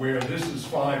 where this is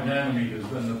 5 nanometers,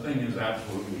 then the thing is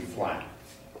absolutely flat.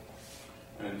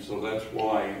 And so that's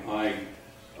why I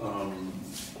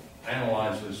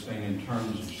analyze this thing in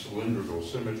terms of cylindrical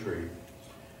symmetry.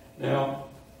 Now,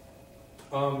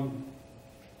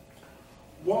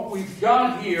 what we've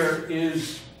got here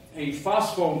is a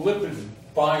phospholipid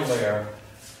bilayer.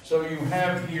 So you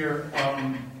have here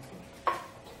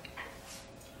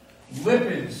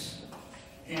lipids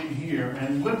in here,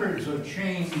 and lipids are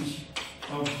chains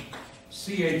of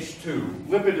CH2.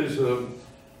 Lipid is a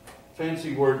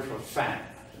fancy word for fat.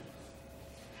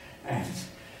 And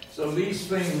so these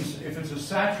things, if it's a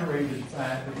saturated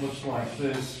fat, it looks like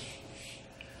this.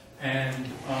 And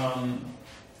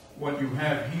what you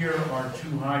have here are 2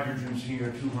 hydrogens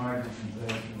here, 2 hydrogens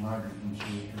there, 2 hydrogens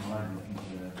here, 2 hydrogens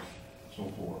there, so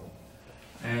forth.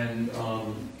 And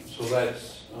so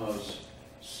that's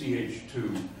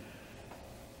CH2.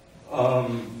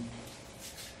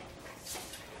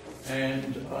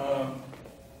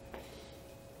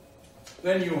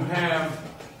 Then you have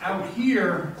out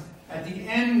here at the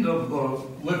end of the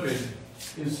lipid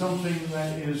is something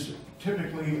that is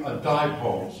typically a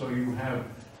dipole. So you have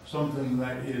something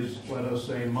that is, let us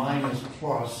say, minus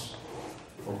plus,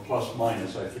 or plus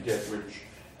minus, I forget which.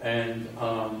 And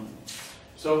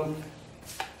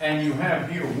and you have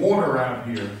here water out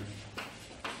here.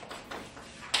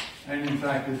 and in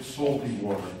fact it's salty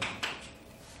water.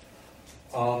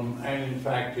 And in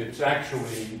fact it's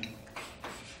actually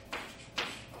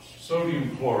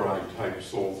sodium chloride type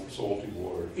salty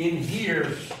water. In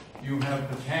here you have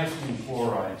potassium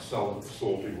chloride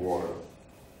salty water.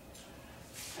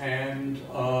 And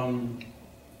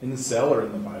In the cell or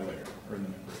in the bilayer or in the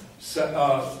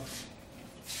membrane?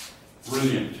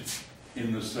 Brilliant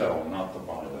in the cell, not the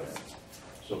bilayer.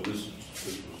 So this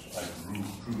was I drew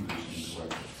this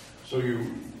incorrectly. So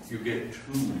you get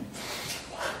two.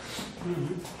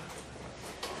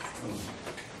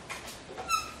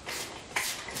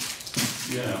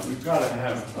 Yeah, we've got to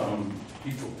have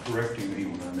people correcting me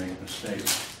when I make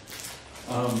mistakes.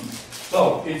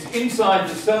 So it's inside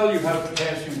the cell. You have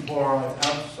potassium chloride,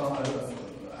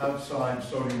 outside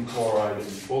sodium chloride, in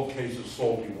both cases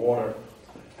salty water.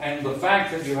 And the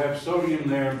fact that you have sodium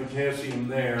there and potassium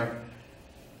there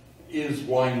is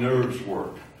why nerves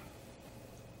work.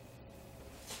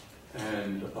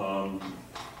 And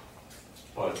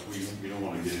but we don't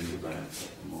want to get into that at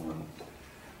the moment.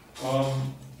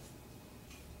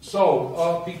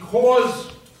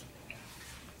 Because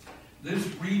this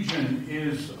region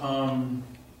is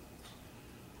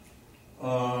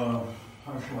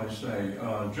how shall I say,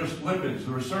 just lipids.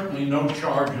 There are certainly no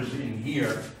charges in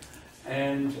here.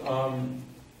 And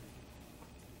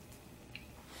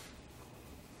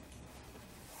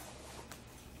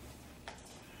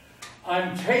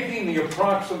I'm taking the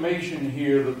approximation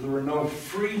here that there are no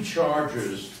free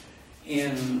charges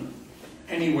in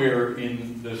anywhere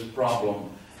in this problem.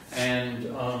 And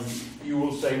you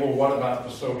will say, well, what about the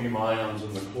sodium ions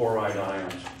and the chloride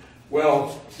ions?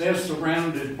 Well, they're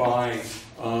surrounded by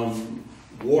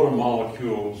water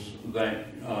molecules that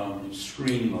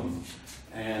screen them.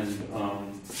 And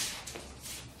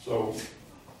so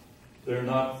they're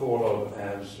not thought of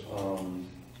as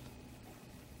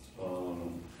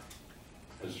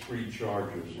free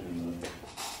charges in the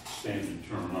standard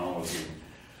terminology.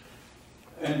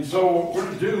 And so what we're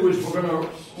going to do is we're going to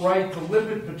write the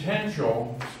lipid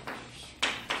potential,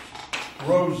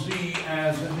 rho z,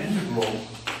 as an integral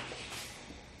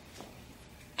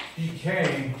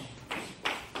dk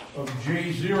of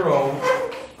J0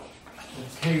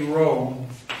 of k rho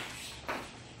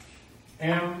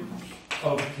m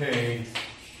of k e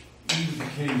to the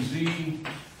kz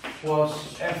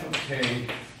plus f of k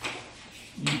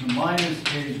e to the minus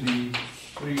kz.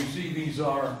 So you see these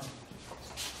are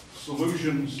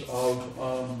solutions of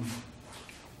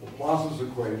Laplace's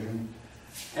equation.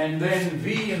 And then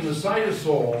V in the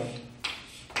cytosol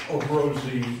of rho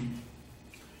z,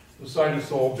 the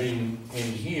cytosol being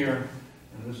in here,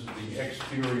 and this is the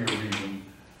exterior region,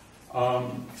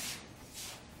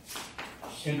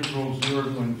 integral 0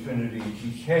 to infinity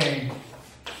dk,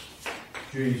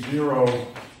 J0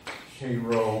 k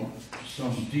rho,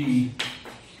 some d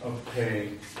of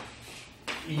k,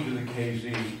 e to the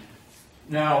kz.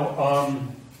 Now,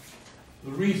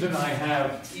 the reason I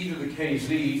have e to the kz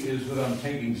is that I'm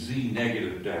taking z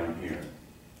negative down here.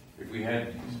 If we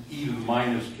had e to the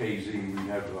minus kz, we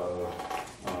have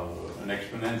an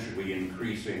exponentially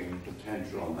increasing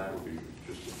potential, and that would be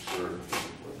just absurd.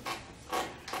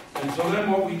 And so then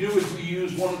what we do is we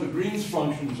use one of the Green's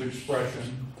functions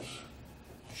expression,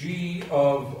 g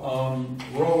of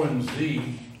rho and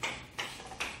z,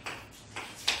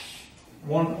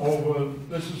 1 over,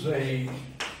 this is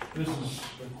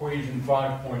equation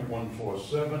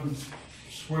 5.147,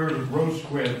 square root of rho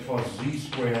squared plus z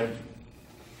squared,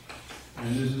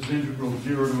 and this is integral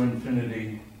 0 to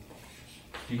infinity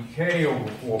dk over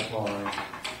 4 pi,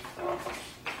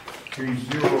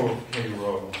 k0 of k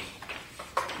rho,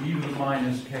 e to the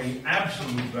minus k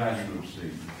absolute value of z.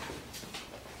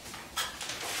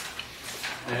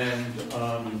 And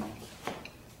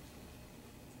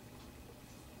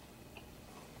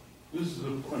this is a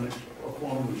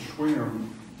form that Schwinger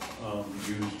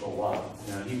used a lot.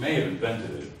 And he may have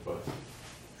invented it, but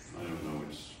I don't know.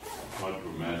 It's hard to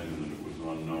imagine that it was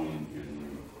unknown in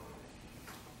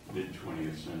the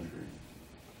mid-20th century.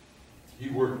 He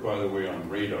worked, by the way, on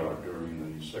radar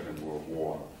during the Second World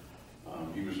War.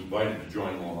 He was invited to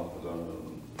join the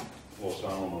Los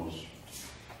Alamos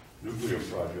nuclear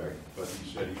project, but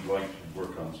he said he'd like to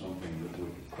work on something that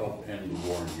would help end the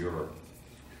war in Europe.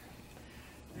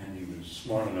 And he was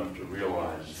smart enough to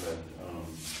realize that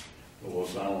the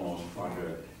Los Alamos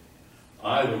project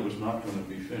either was not going to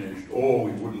be finished or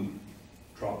we wouldn't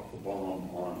drop the bomb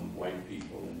on white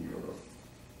people in Europe.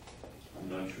 I'm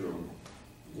not sure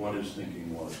what his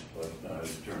thinking was, but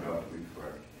it turned out to be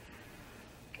correct.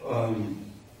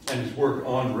 And his work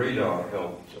on radar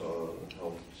helped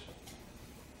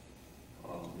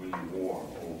win the war,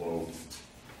 although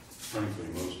frankly,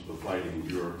 most of the fighting in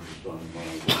Europe was done by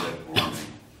the Red Army,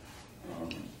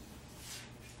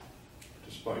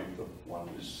 despite the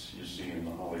ones you see in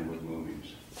the Hollywood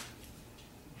movies.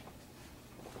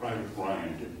 Private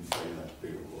Ryan didn't play that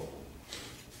big a role.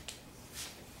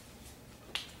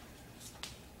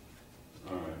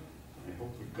 All right. I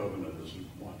hope the governor doesn't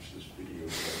watch this video,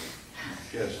 but I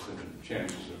guess that the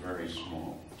chances are very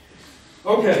small.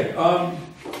 Okay,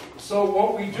 so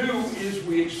what we do is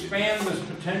we expand this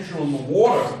potential in the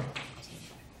water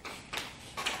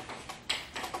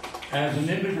as an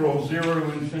integral 0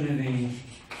 to infinity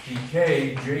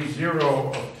dk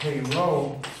J0 of k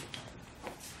rho.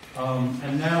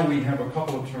 And now we have a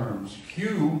couple of terms.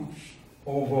 Q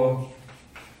over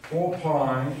 4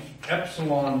 pi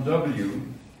epsilon w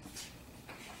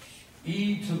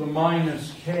e to the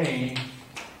minus k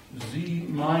z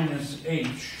minus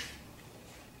h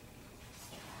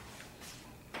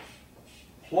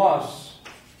plus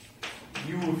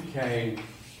u of k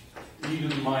e to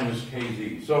the minus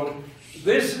kz. So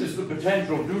this is the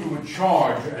potential due to a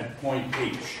charge at point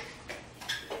H.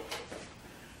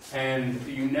 And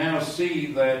you now see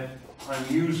that I'm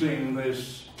using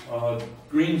this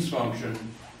Green's function,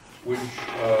 which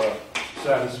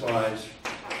satisfies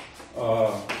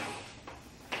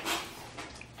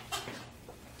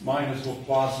minus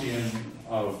Laplacian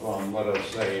of, let us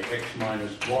say, x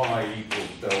minus y equals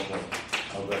delta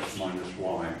of x minus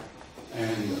y.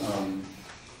 And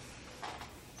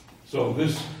so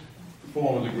this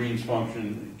form of the Green's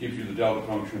function gives you the delta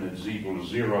function at z equals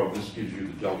 0. This gives you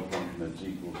the delta function at z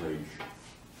equals h.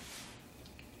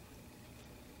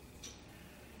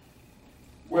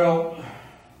 Well,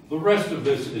 the rest of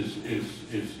this is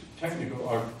technical,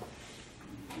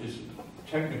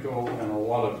 and a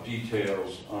lot of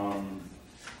details.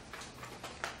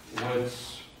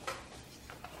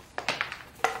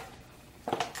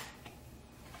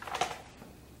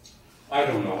 I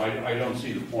don't know. I don't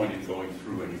see the point in going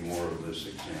through any more of this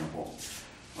example.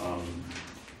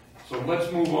 So let's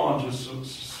move on to some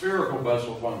spherical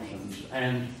Bessel functions.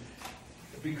 And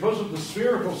because of the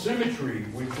spherical symmetry,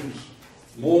 which is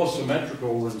more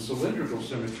symmetrical than cylindrical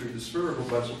symmetry, the spherical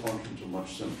Bessel functions are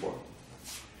much simpler.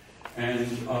 And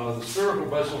the spherical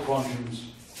Bessel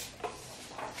functions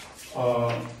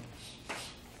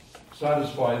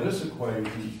satisfy this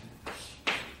equation.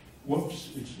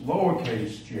 Whoops, it's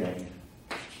lowercase j.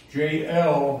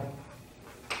 JL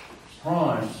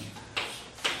prime,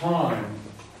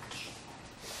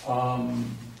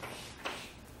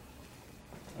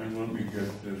 and let me get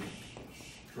this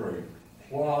straight,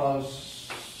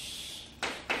 plus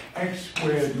x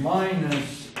squared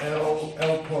minus L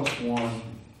plus 1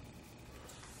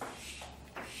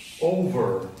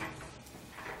 over,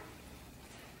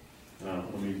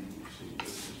 let me see,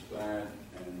 this is that,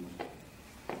 and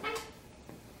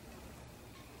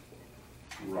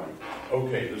right.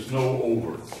 Okay, there's no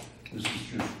over. This is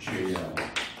just JL.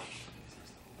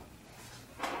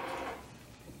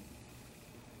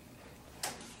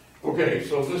 Okay,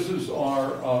 so this is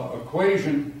our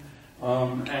equation,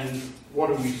 and what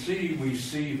do we see? We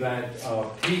see that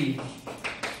P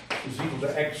is equal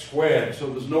to x squared, so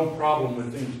there's no problem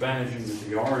with things vanishing at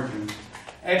the origin.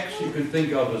 X you can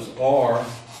think of as R,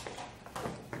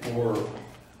 or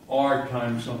R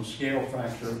times some scale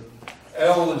factor.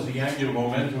 L is the angular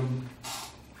momentum,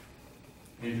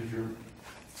 integer,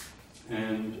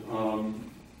 and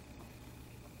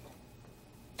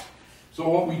so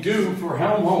what we do for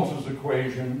Helmholtz's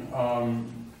equation,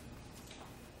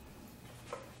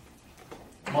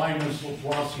 minus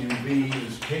Laplacian v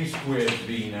is k squared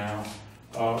v now.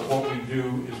 What we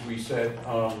do is we set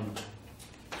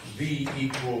v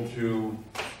equal to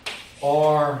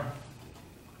r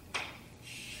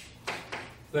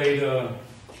theta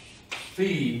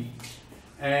phi,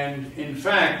 and in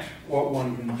fact what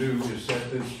one can do is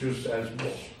set this just as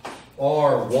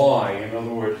ry. In other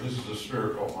words, this is a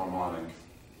spherical harmonic.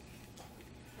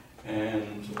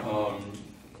 And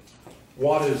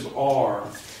what is r?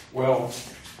 Well,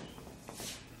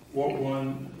 what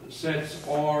one sets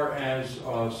r as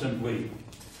simply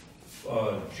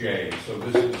j. So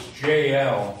this is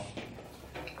JL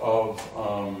of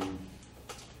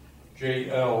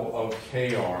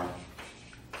kr,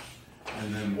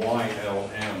 and then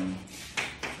YLM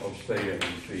of theta and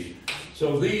phi.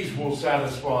 So these will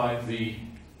satisfy the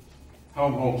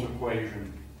Helmholtz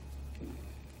equation,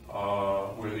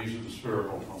 where these are the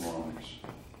spherical harmonics.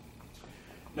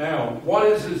 Now, what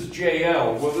is this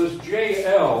JL? Well, this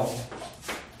JL,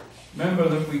 remember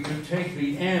that we could take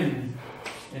the n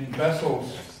in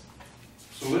Bessel's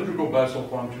cylindrical Bessel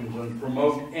functions and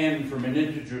promote n from an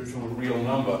integer to a real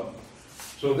number.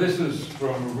 So this is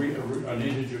from an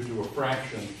integer to a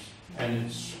fraction, and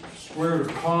it's square root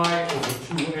of pi over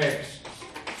 2x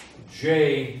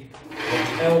j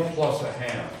of L plus a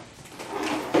half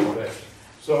of x.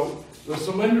 So the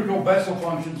cylindrical Bessel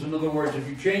functions, in other words, if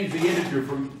you change the integer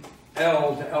from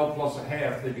L to L plus a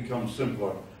half, they become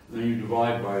simpler. Then you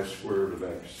divide by a square root of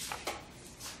x.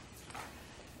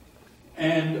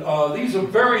 And these are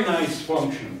very nice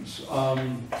functions.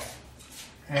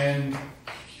 And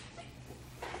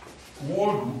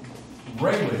Ward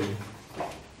Rayleigh,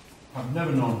 I've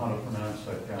never known how to pronounce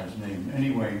that guy's name.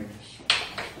 Anyway,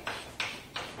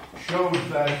 showed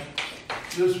that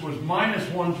this was minus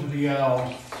 1 to the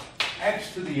L,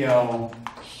 x to the L,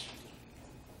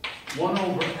 1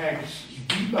 over x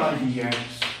d by dx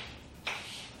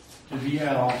to the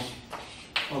L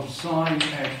of sine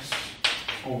x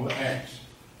over x.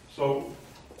 So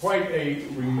quite a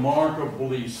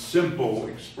remarkably simple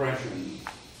expression.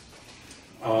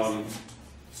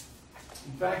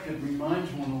 In fact, it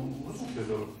reminds one a little bit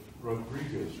of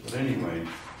Rodriguez, but anyway.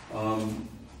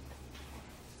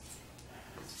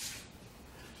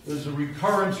 There's a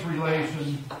recurrence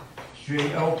relation,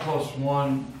 JL plus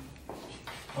 1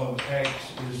 of x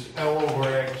is L over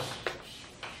x,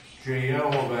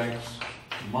 JL of x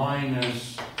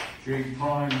minus J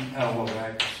prime L of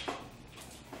x.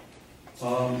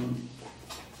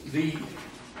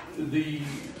 The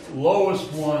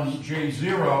lowest one,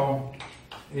 J0,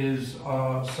 is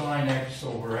sine x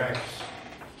over x.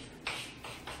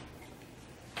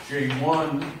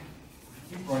 J1, I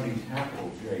keep writing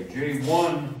capital J.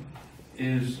 J1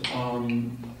 is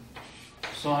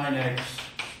sine x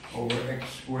over x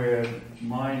squared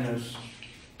minus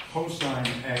cosine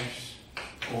x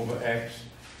over x.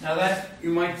 Now that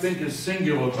you might think is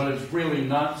singular, but it's really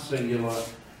not singular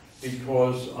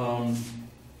because,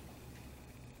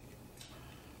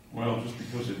 well, just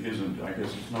because it isn't, I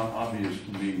guess it's not obvious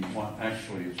to me what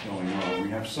actually is going on. We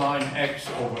have sine x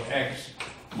over x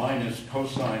minus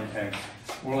cosine x.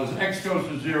 Well, as x goes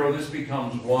to 0, this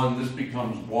becomes 1, this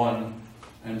becomes 1,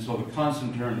 and so the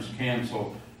constant terms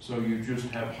cancel, so you just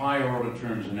have higher order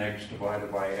terms in x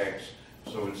divided by x,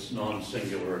 so it's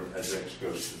non-singular as x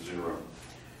goes to 0.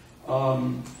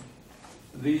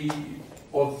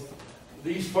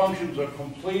 These functions are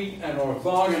complete and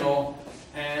orthogonal,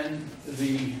 and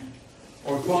the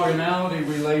orthogonality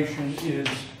relation is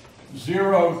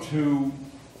 0 to,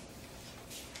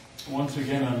 once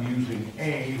again I'm using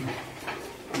A.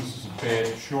 This is a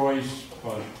bad choice,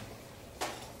 but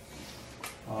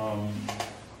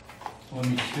let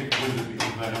me stick with it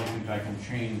because I don't think I can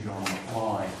change on the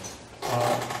fly.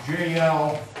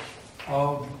 JL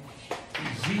of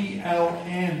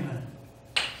ZLN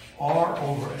R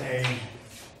over A,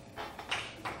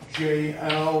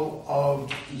 JL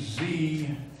of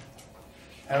ZLM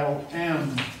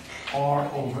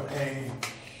R over A.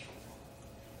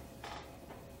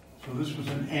 So this was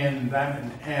an N, that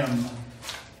an M.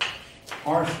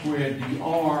 R squared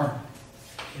dr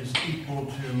is equal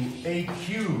to A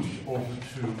cubed over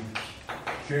 2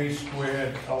 J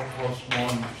squared L plus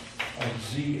 1 of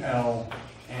ZL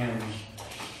N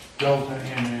delta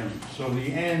NM. So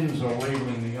the N's are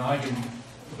labeling the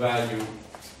eigenvalue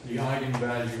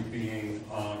being,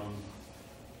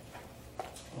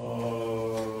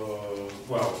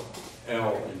 well,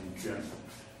 L in general.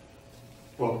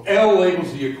 Well, L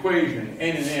labels the equation,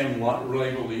 N and M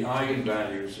label the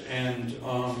eigenvalues, and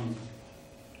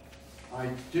I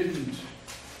didn't,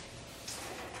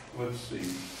 let's see,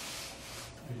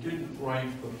 I didn't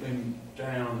write the thing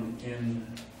down in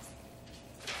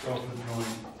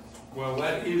self-adjoint. Well,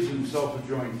 that is in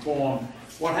self-adjoint form.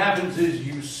 What happens is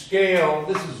you scale,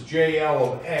 this is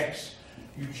JL of X,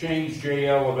 you change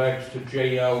JL of X to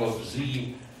JL of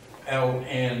Z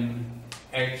ln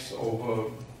X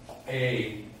over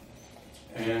A,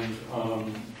 and, all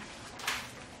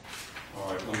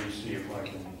right, let me see if I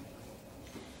can,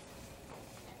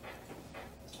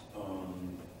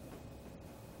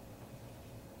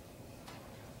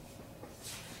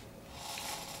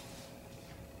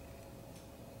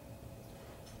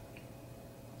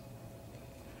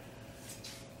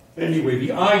 anyway, the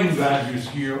eigenvalues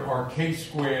here are k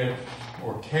squared,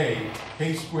 or k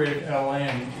squared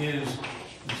ln is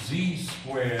z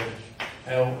squared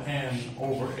ln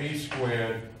over a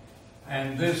squared,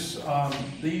 and this,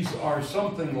 these are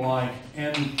something like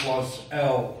n plus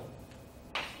l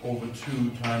over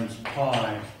 2 times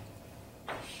pi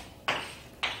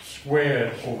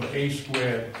squared over a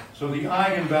squared. So the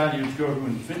eigenvalues go to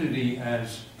infinity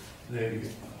as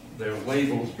their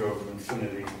labels go to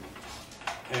infinity.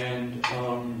 And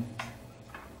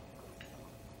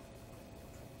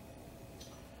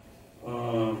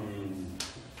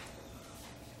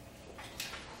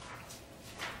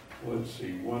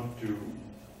see, what do...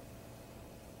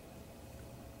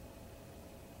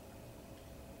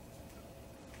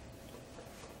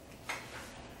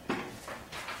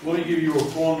 Let me give you a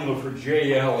formula for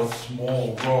JL at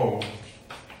small rho.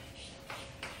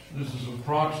 This is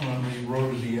approximately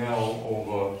rho to the L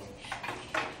over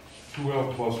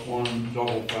 2L plus 1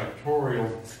 double factorial.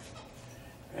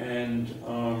 And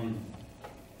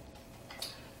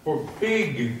for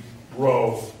big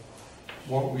rho,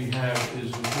 what we have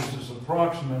is that this is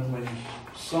approximately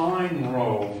sine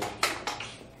rho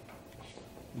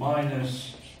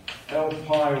minus L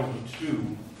pi over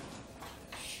 2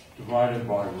 divided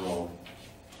by rho.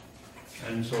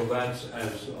 And so that's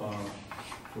as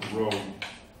for rho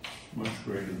much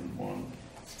greater than 1.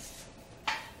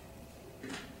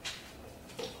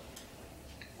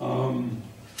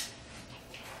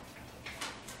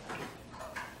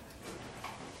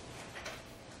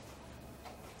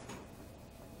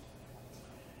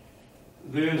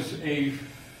 There's a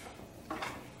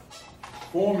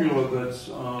formula that's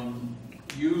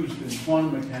used in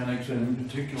quantum mechanics and in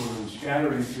particular in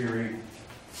scattering theory,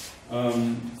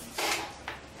 and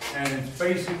it's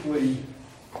basically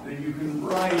that you can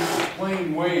write a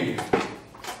plane wave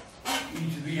e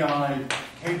to the I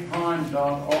k prime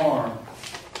dot r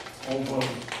over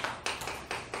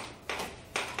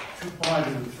 2 pi to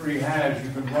the 3 halves.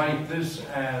 You can write this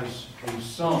as a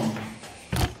sum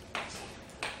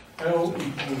L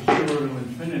equals 0 to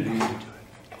infinity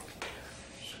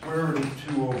square root of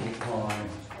 2 over pi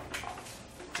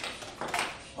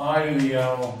I to the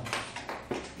L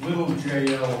little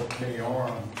jl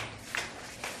kr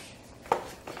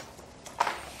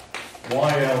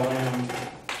YLM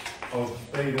of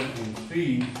theta and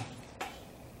phi,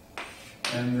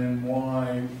 and then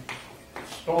Y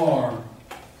star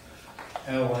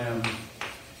LM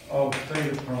of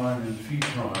theta prime and phi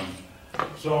prime.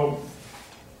 So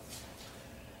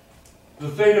the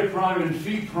theta prime and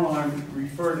phi prime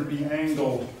refer to the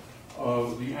angles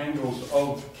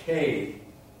of K,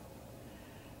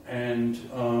 and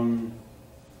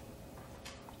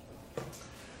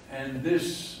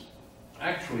this.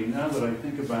 Actually, now that I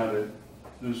think about it,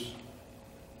 there's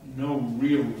no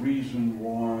real reason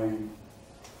why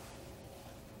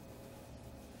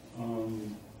all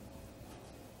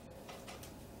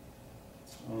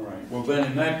right, well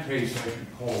then in that case I should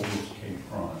call this K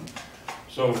prime.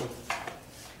 So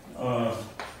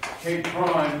K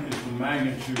prime is the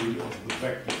magnitude of the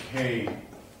vector K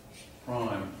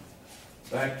prime,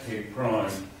 that K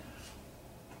prime.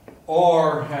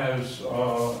 R has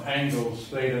angles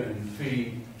theta and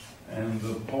phi, and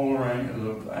the polar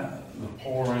angle, the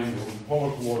polar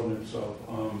coordinates of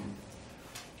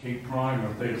K prime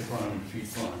are theta prime and phi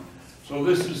prime. So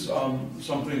this is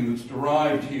something that's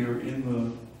derived here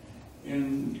in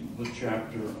the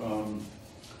chapter,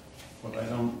 but I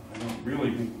don't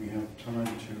really think we have time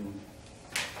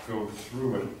to go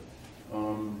through it.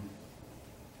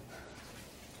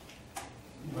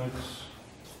 Let's.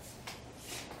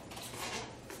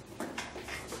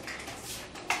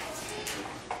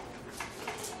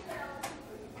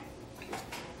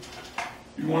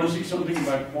 You want to see something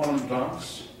about quantum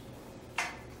dots?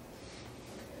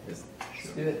 Yes,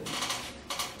 let's do it.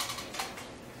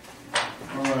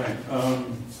 All right.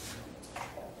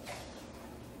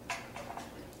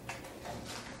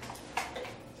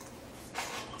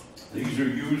 These are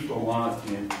used a lot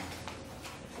in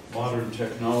modern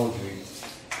technology.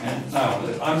 And now,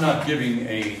 I'm not giving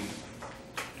an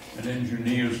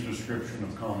engineer's description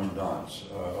of common dots,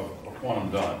 of quantum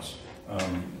dots.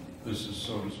 This is,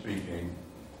 so to speak,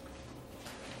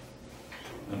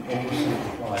 an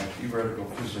oversimplified theoretical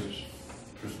physics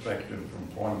perspective from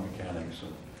quantum mechanics. So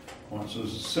it's the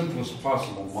simplest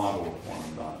possible model of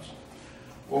quantum dots.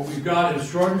 What we've got is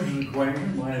Schrodinger's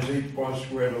equation, minus h bar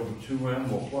squared over 2m,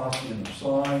 Laplacian of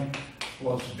psi,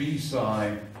 plus b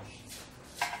psi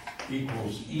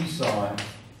equals e psi.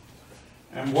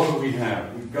 And what do we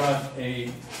have? We've got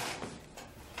the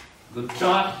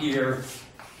dot here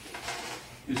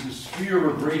is a sphere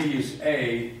of radius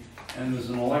a, and there's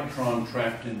an electron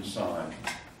trapped inside.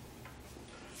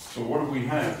 So what do we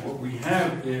have? What we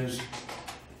have is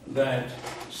that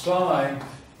psi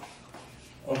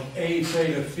of a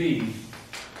theta phi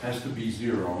has to be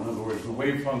 0. In other words, the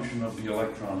wave function of the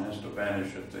electron has to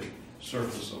vanish at the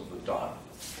surface of the dot.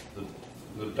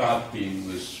 The dot being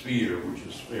this sphere, which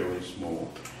is fairly small.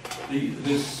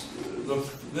 This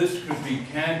could be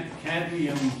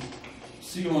cadmium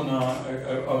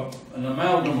selenide, an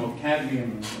amalgam of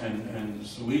cadmium and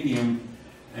selenium,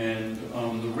 and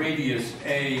the radius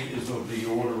A is of the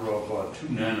order of 2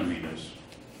 nanometers.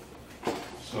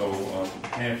 so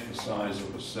half the size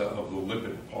of the cell, of the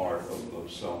lipid part of the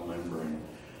cell membrane.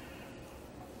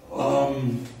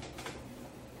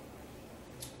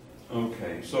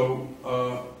 Okay, so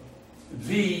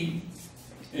V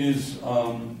is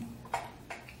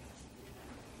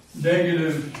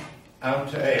negative out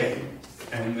to A,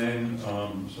 and then,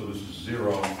 so this is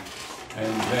 0,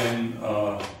 and then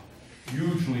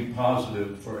usually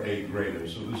positive for A greater.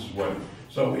 So this is what,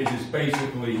 so it is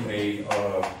basically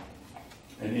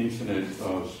an infinite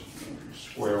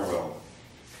square well.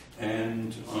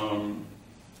 And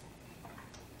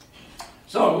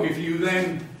so if you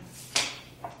then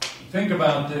think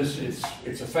about this, it's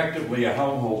effectively a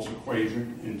Helmholtz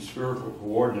equation in spherical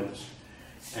coordinates,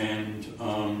 and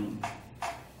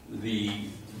the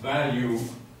value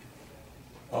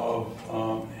of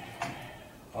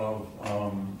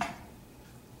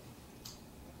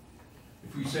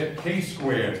if we set k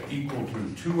squared equal to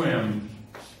 2m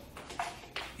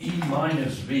E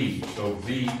minus V, so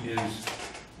V is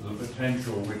the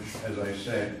potential, which, as I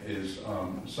said, is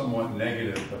somewhat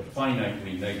negative, but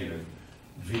finitely negative,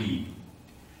 V,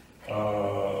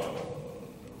 for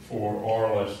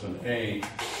R less than A,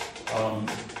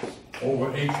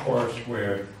 over H bar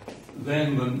squared,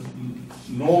 then the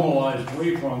normalized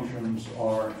wave functions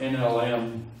are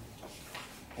NLM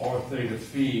R theta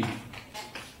phi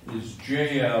is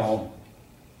JL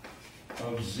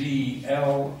of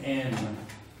ZLN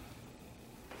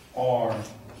R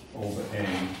over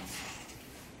A,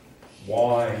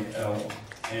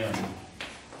 YLN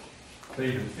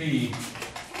theta phi,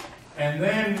 and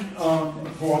then,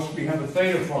 of course, we have a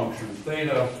theta function,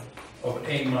 theta of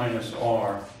A minus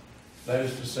R. That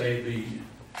is to say, the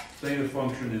theta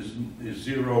function is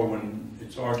 0 when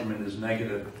its argument is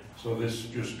negative, so this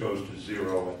just goes to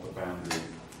 0 at the boundary.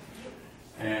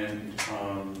 And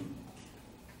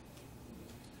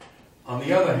on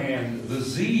the other hand, the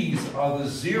z's are the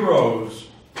zeros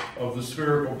of the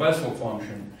spherical Bessel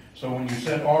function. So when you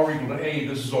set R equal to A,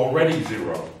 this is already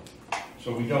 0.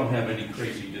 So we don't have any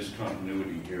crazy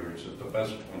discontinuity here. It's that the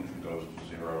Bessel function goes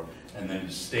to 0 and then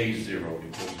stays 0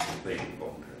 because of the theta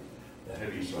function, the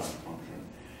Heaviside function.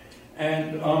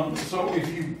 And so if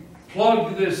you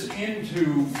plug this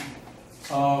into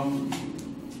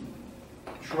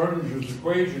Schrodinger's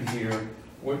equation here,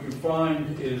 what you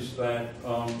find is that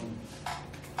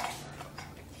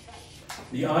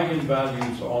the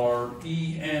eigenvalues are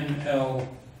ENLM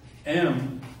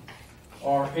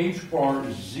are H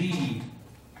bar Z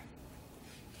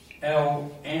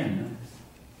LN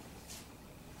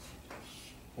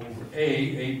over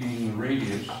A being the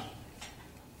radius,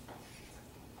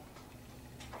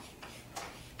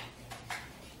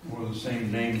 or the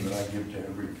same name that I give to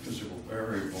every physical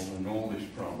variable in all these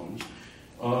problems,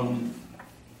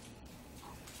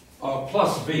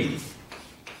 plus V.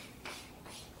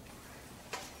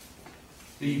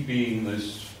 V being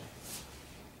this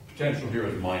potential here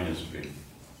is minus V.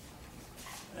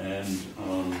 And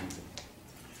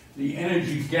the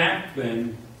energy gap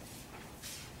then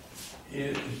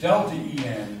is delta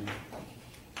En,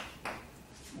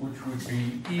 which would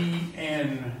be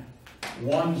En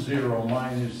 10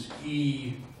 minus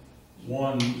E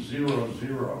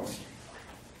 100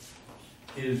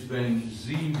 is then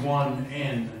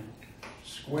Z1N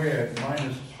squared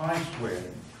minus pi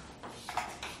squared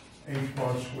H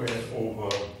bar squared over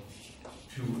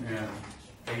 2M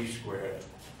A squared.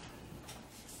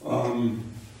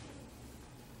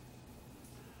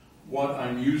 What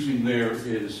I'm using there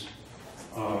is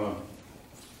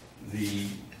the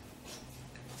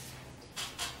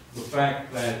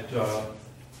fact that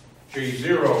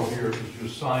J0 here is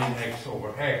just sine x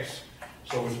over x,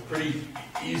 so it's pretty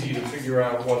easy to figure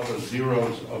out what the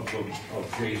zeros of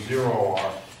J0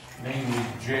 are, namely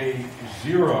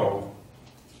J0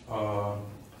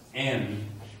 n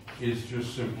is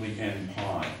just simply n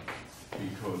pi,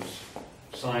 because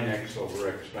sine x over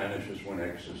x vanishes when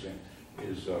x is n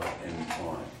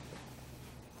pi.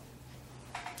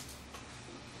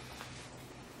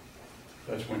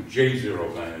 That's when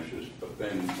J0 vanishes, but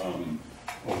then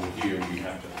over here we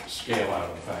have to scale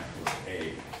out a factor of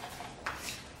A,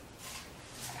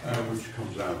 which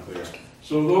comes out there.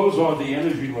 So those are the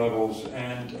energy levels,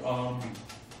 and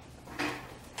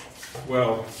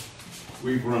well,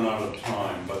 we've run out of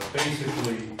time, but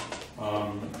basically,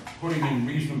 putting in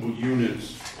reasonable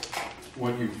units,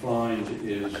 what you find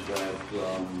is that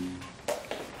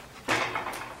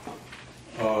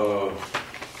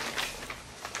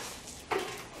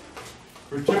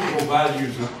for typical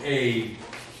values of A,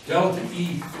 delta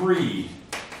E3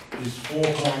 is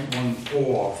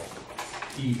 4.14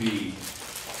 eV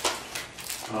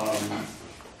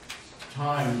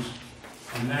times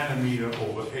a nanometer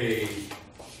over A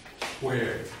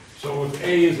squared. So if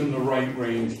A is in the right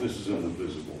range, this is in the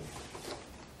visible.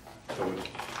 So it's,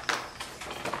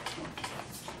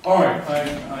 all right,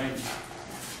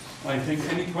 I think,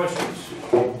 any questions?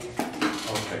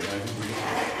 Okay, I think we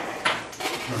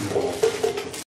turn it off.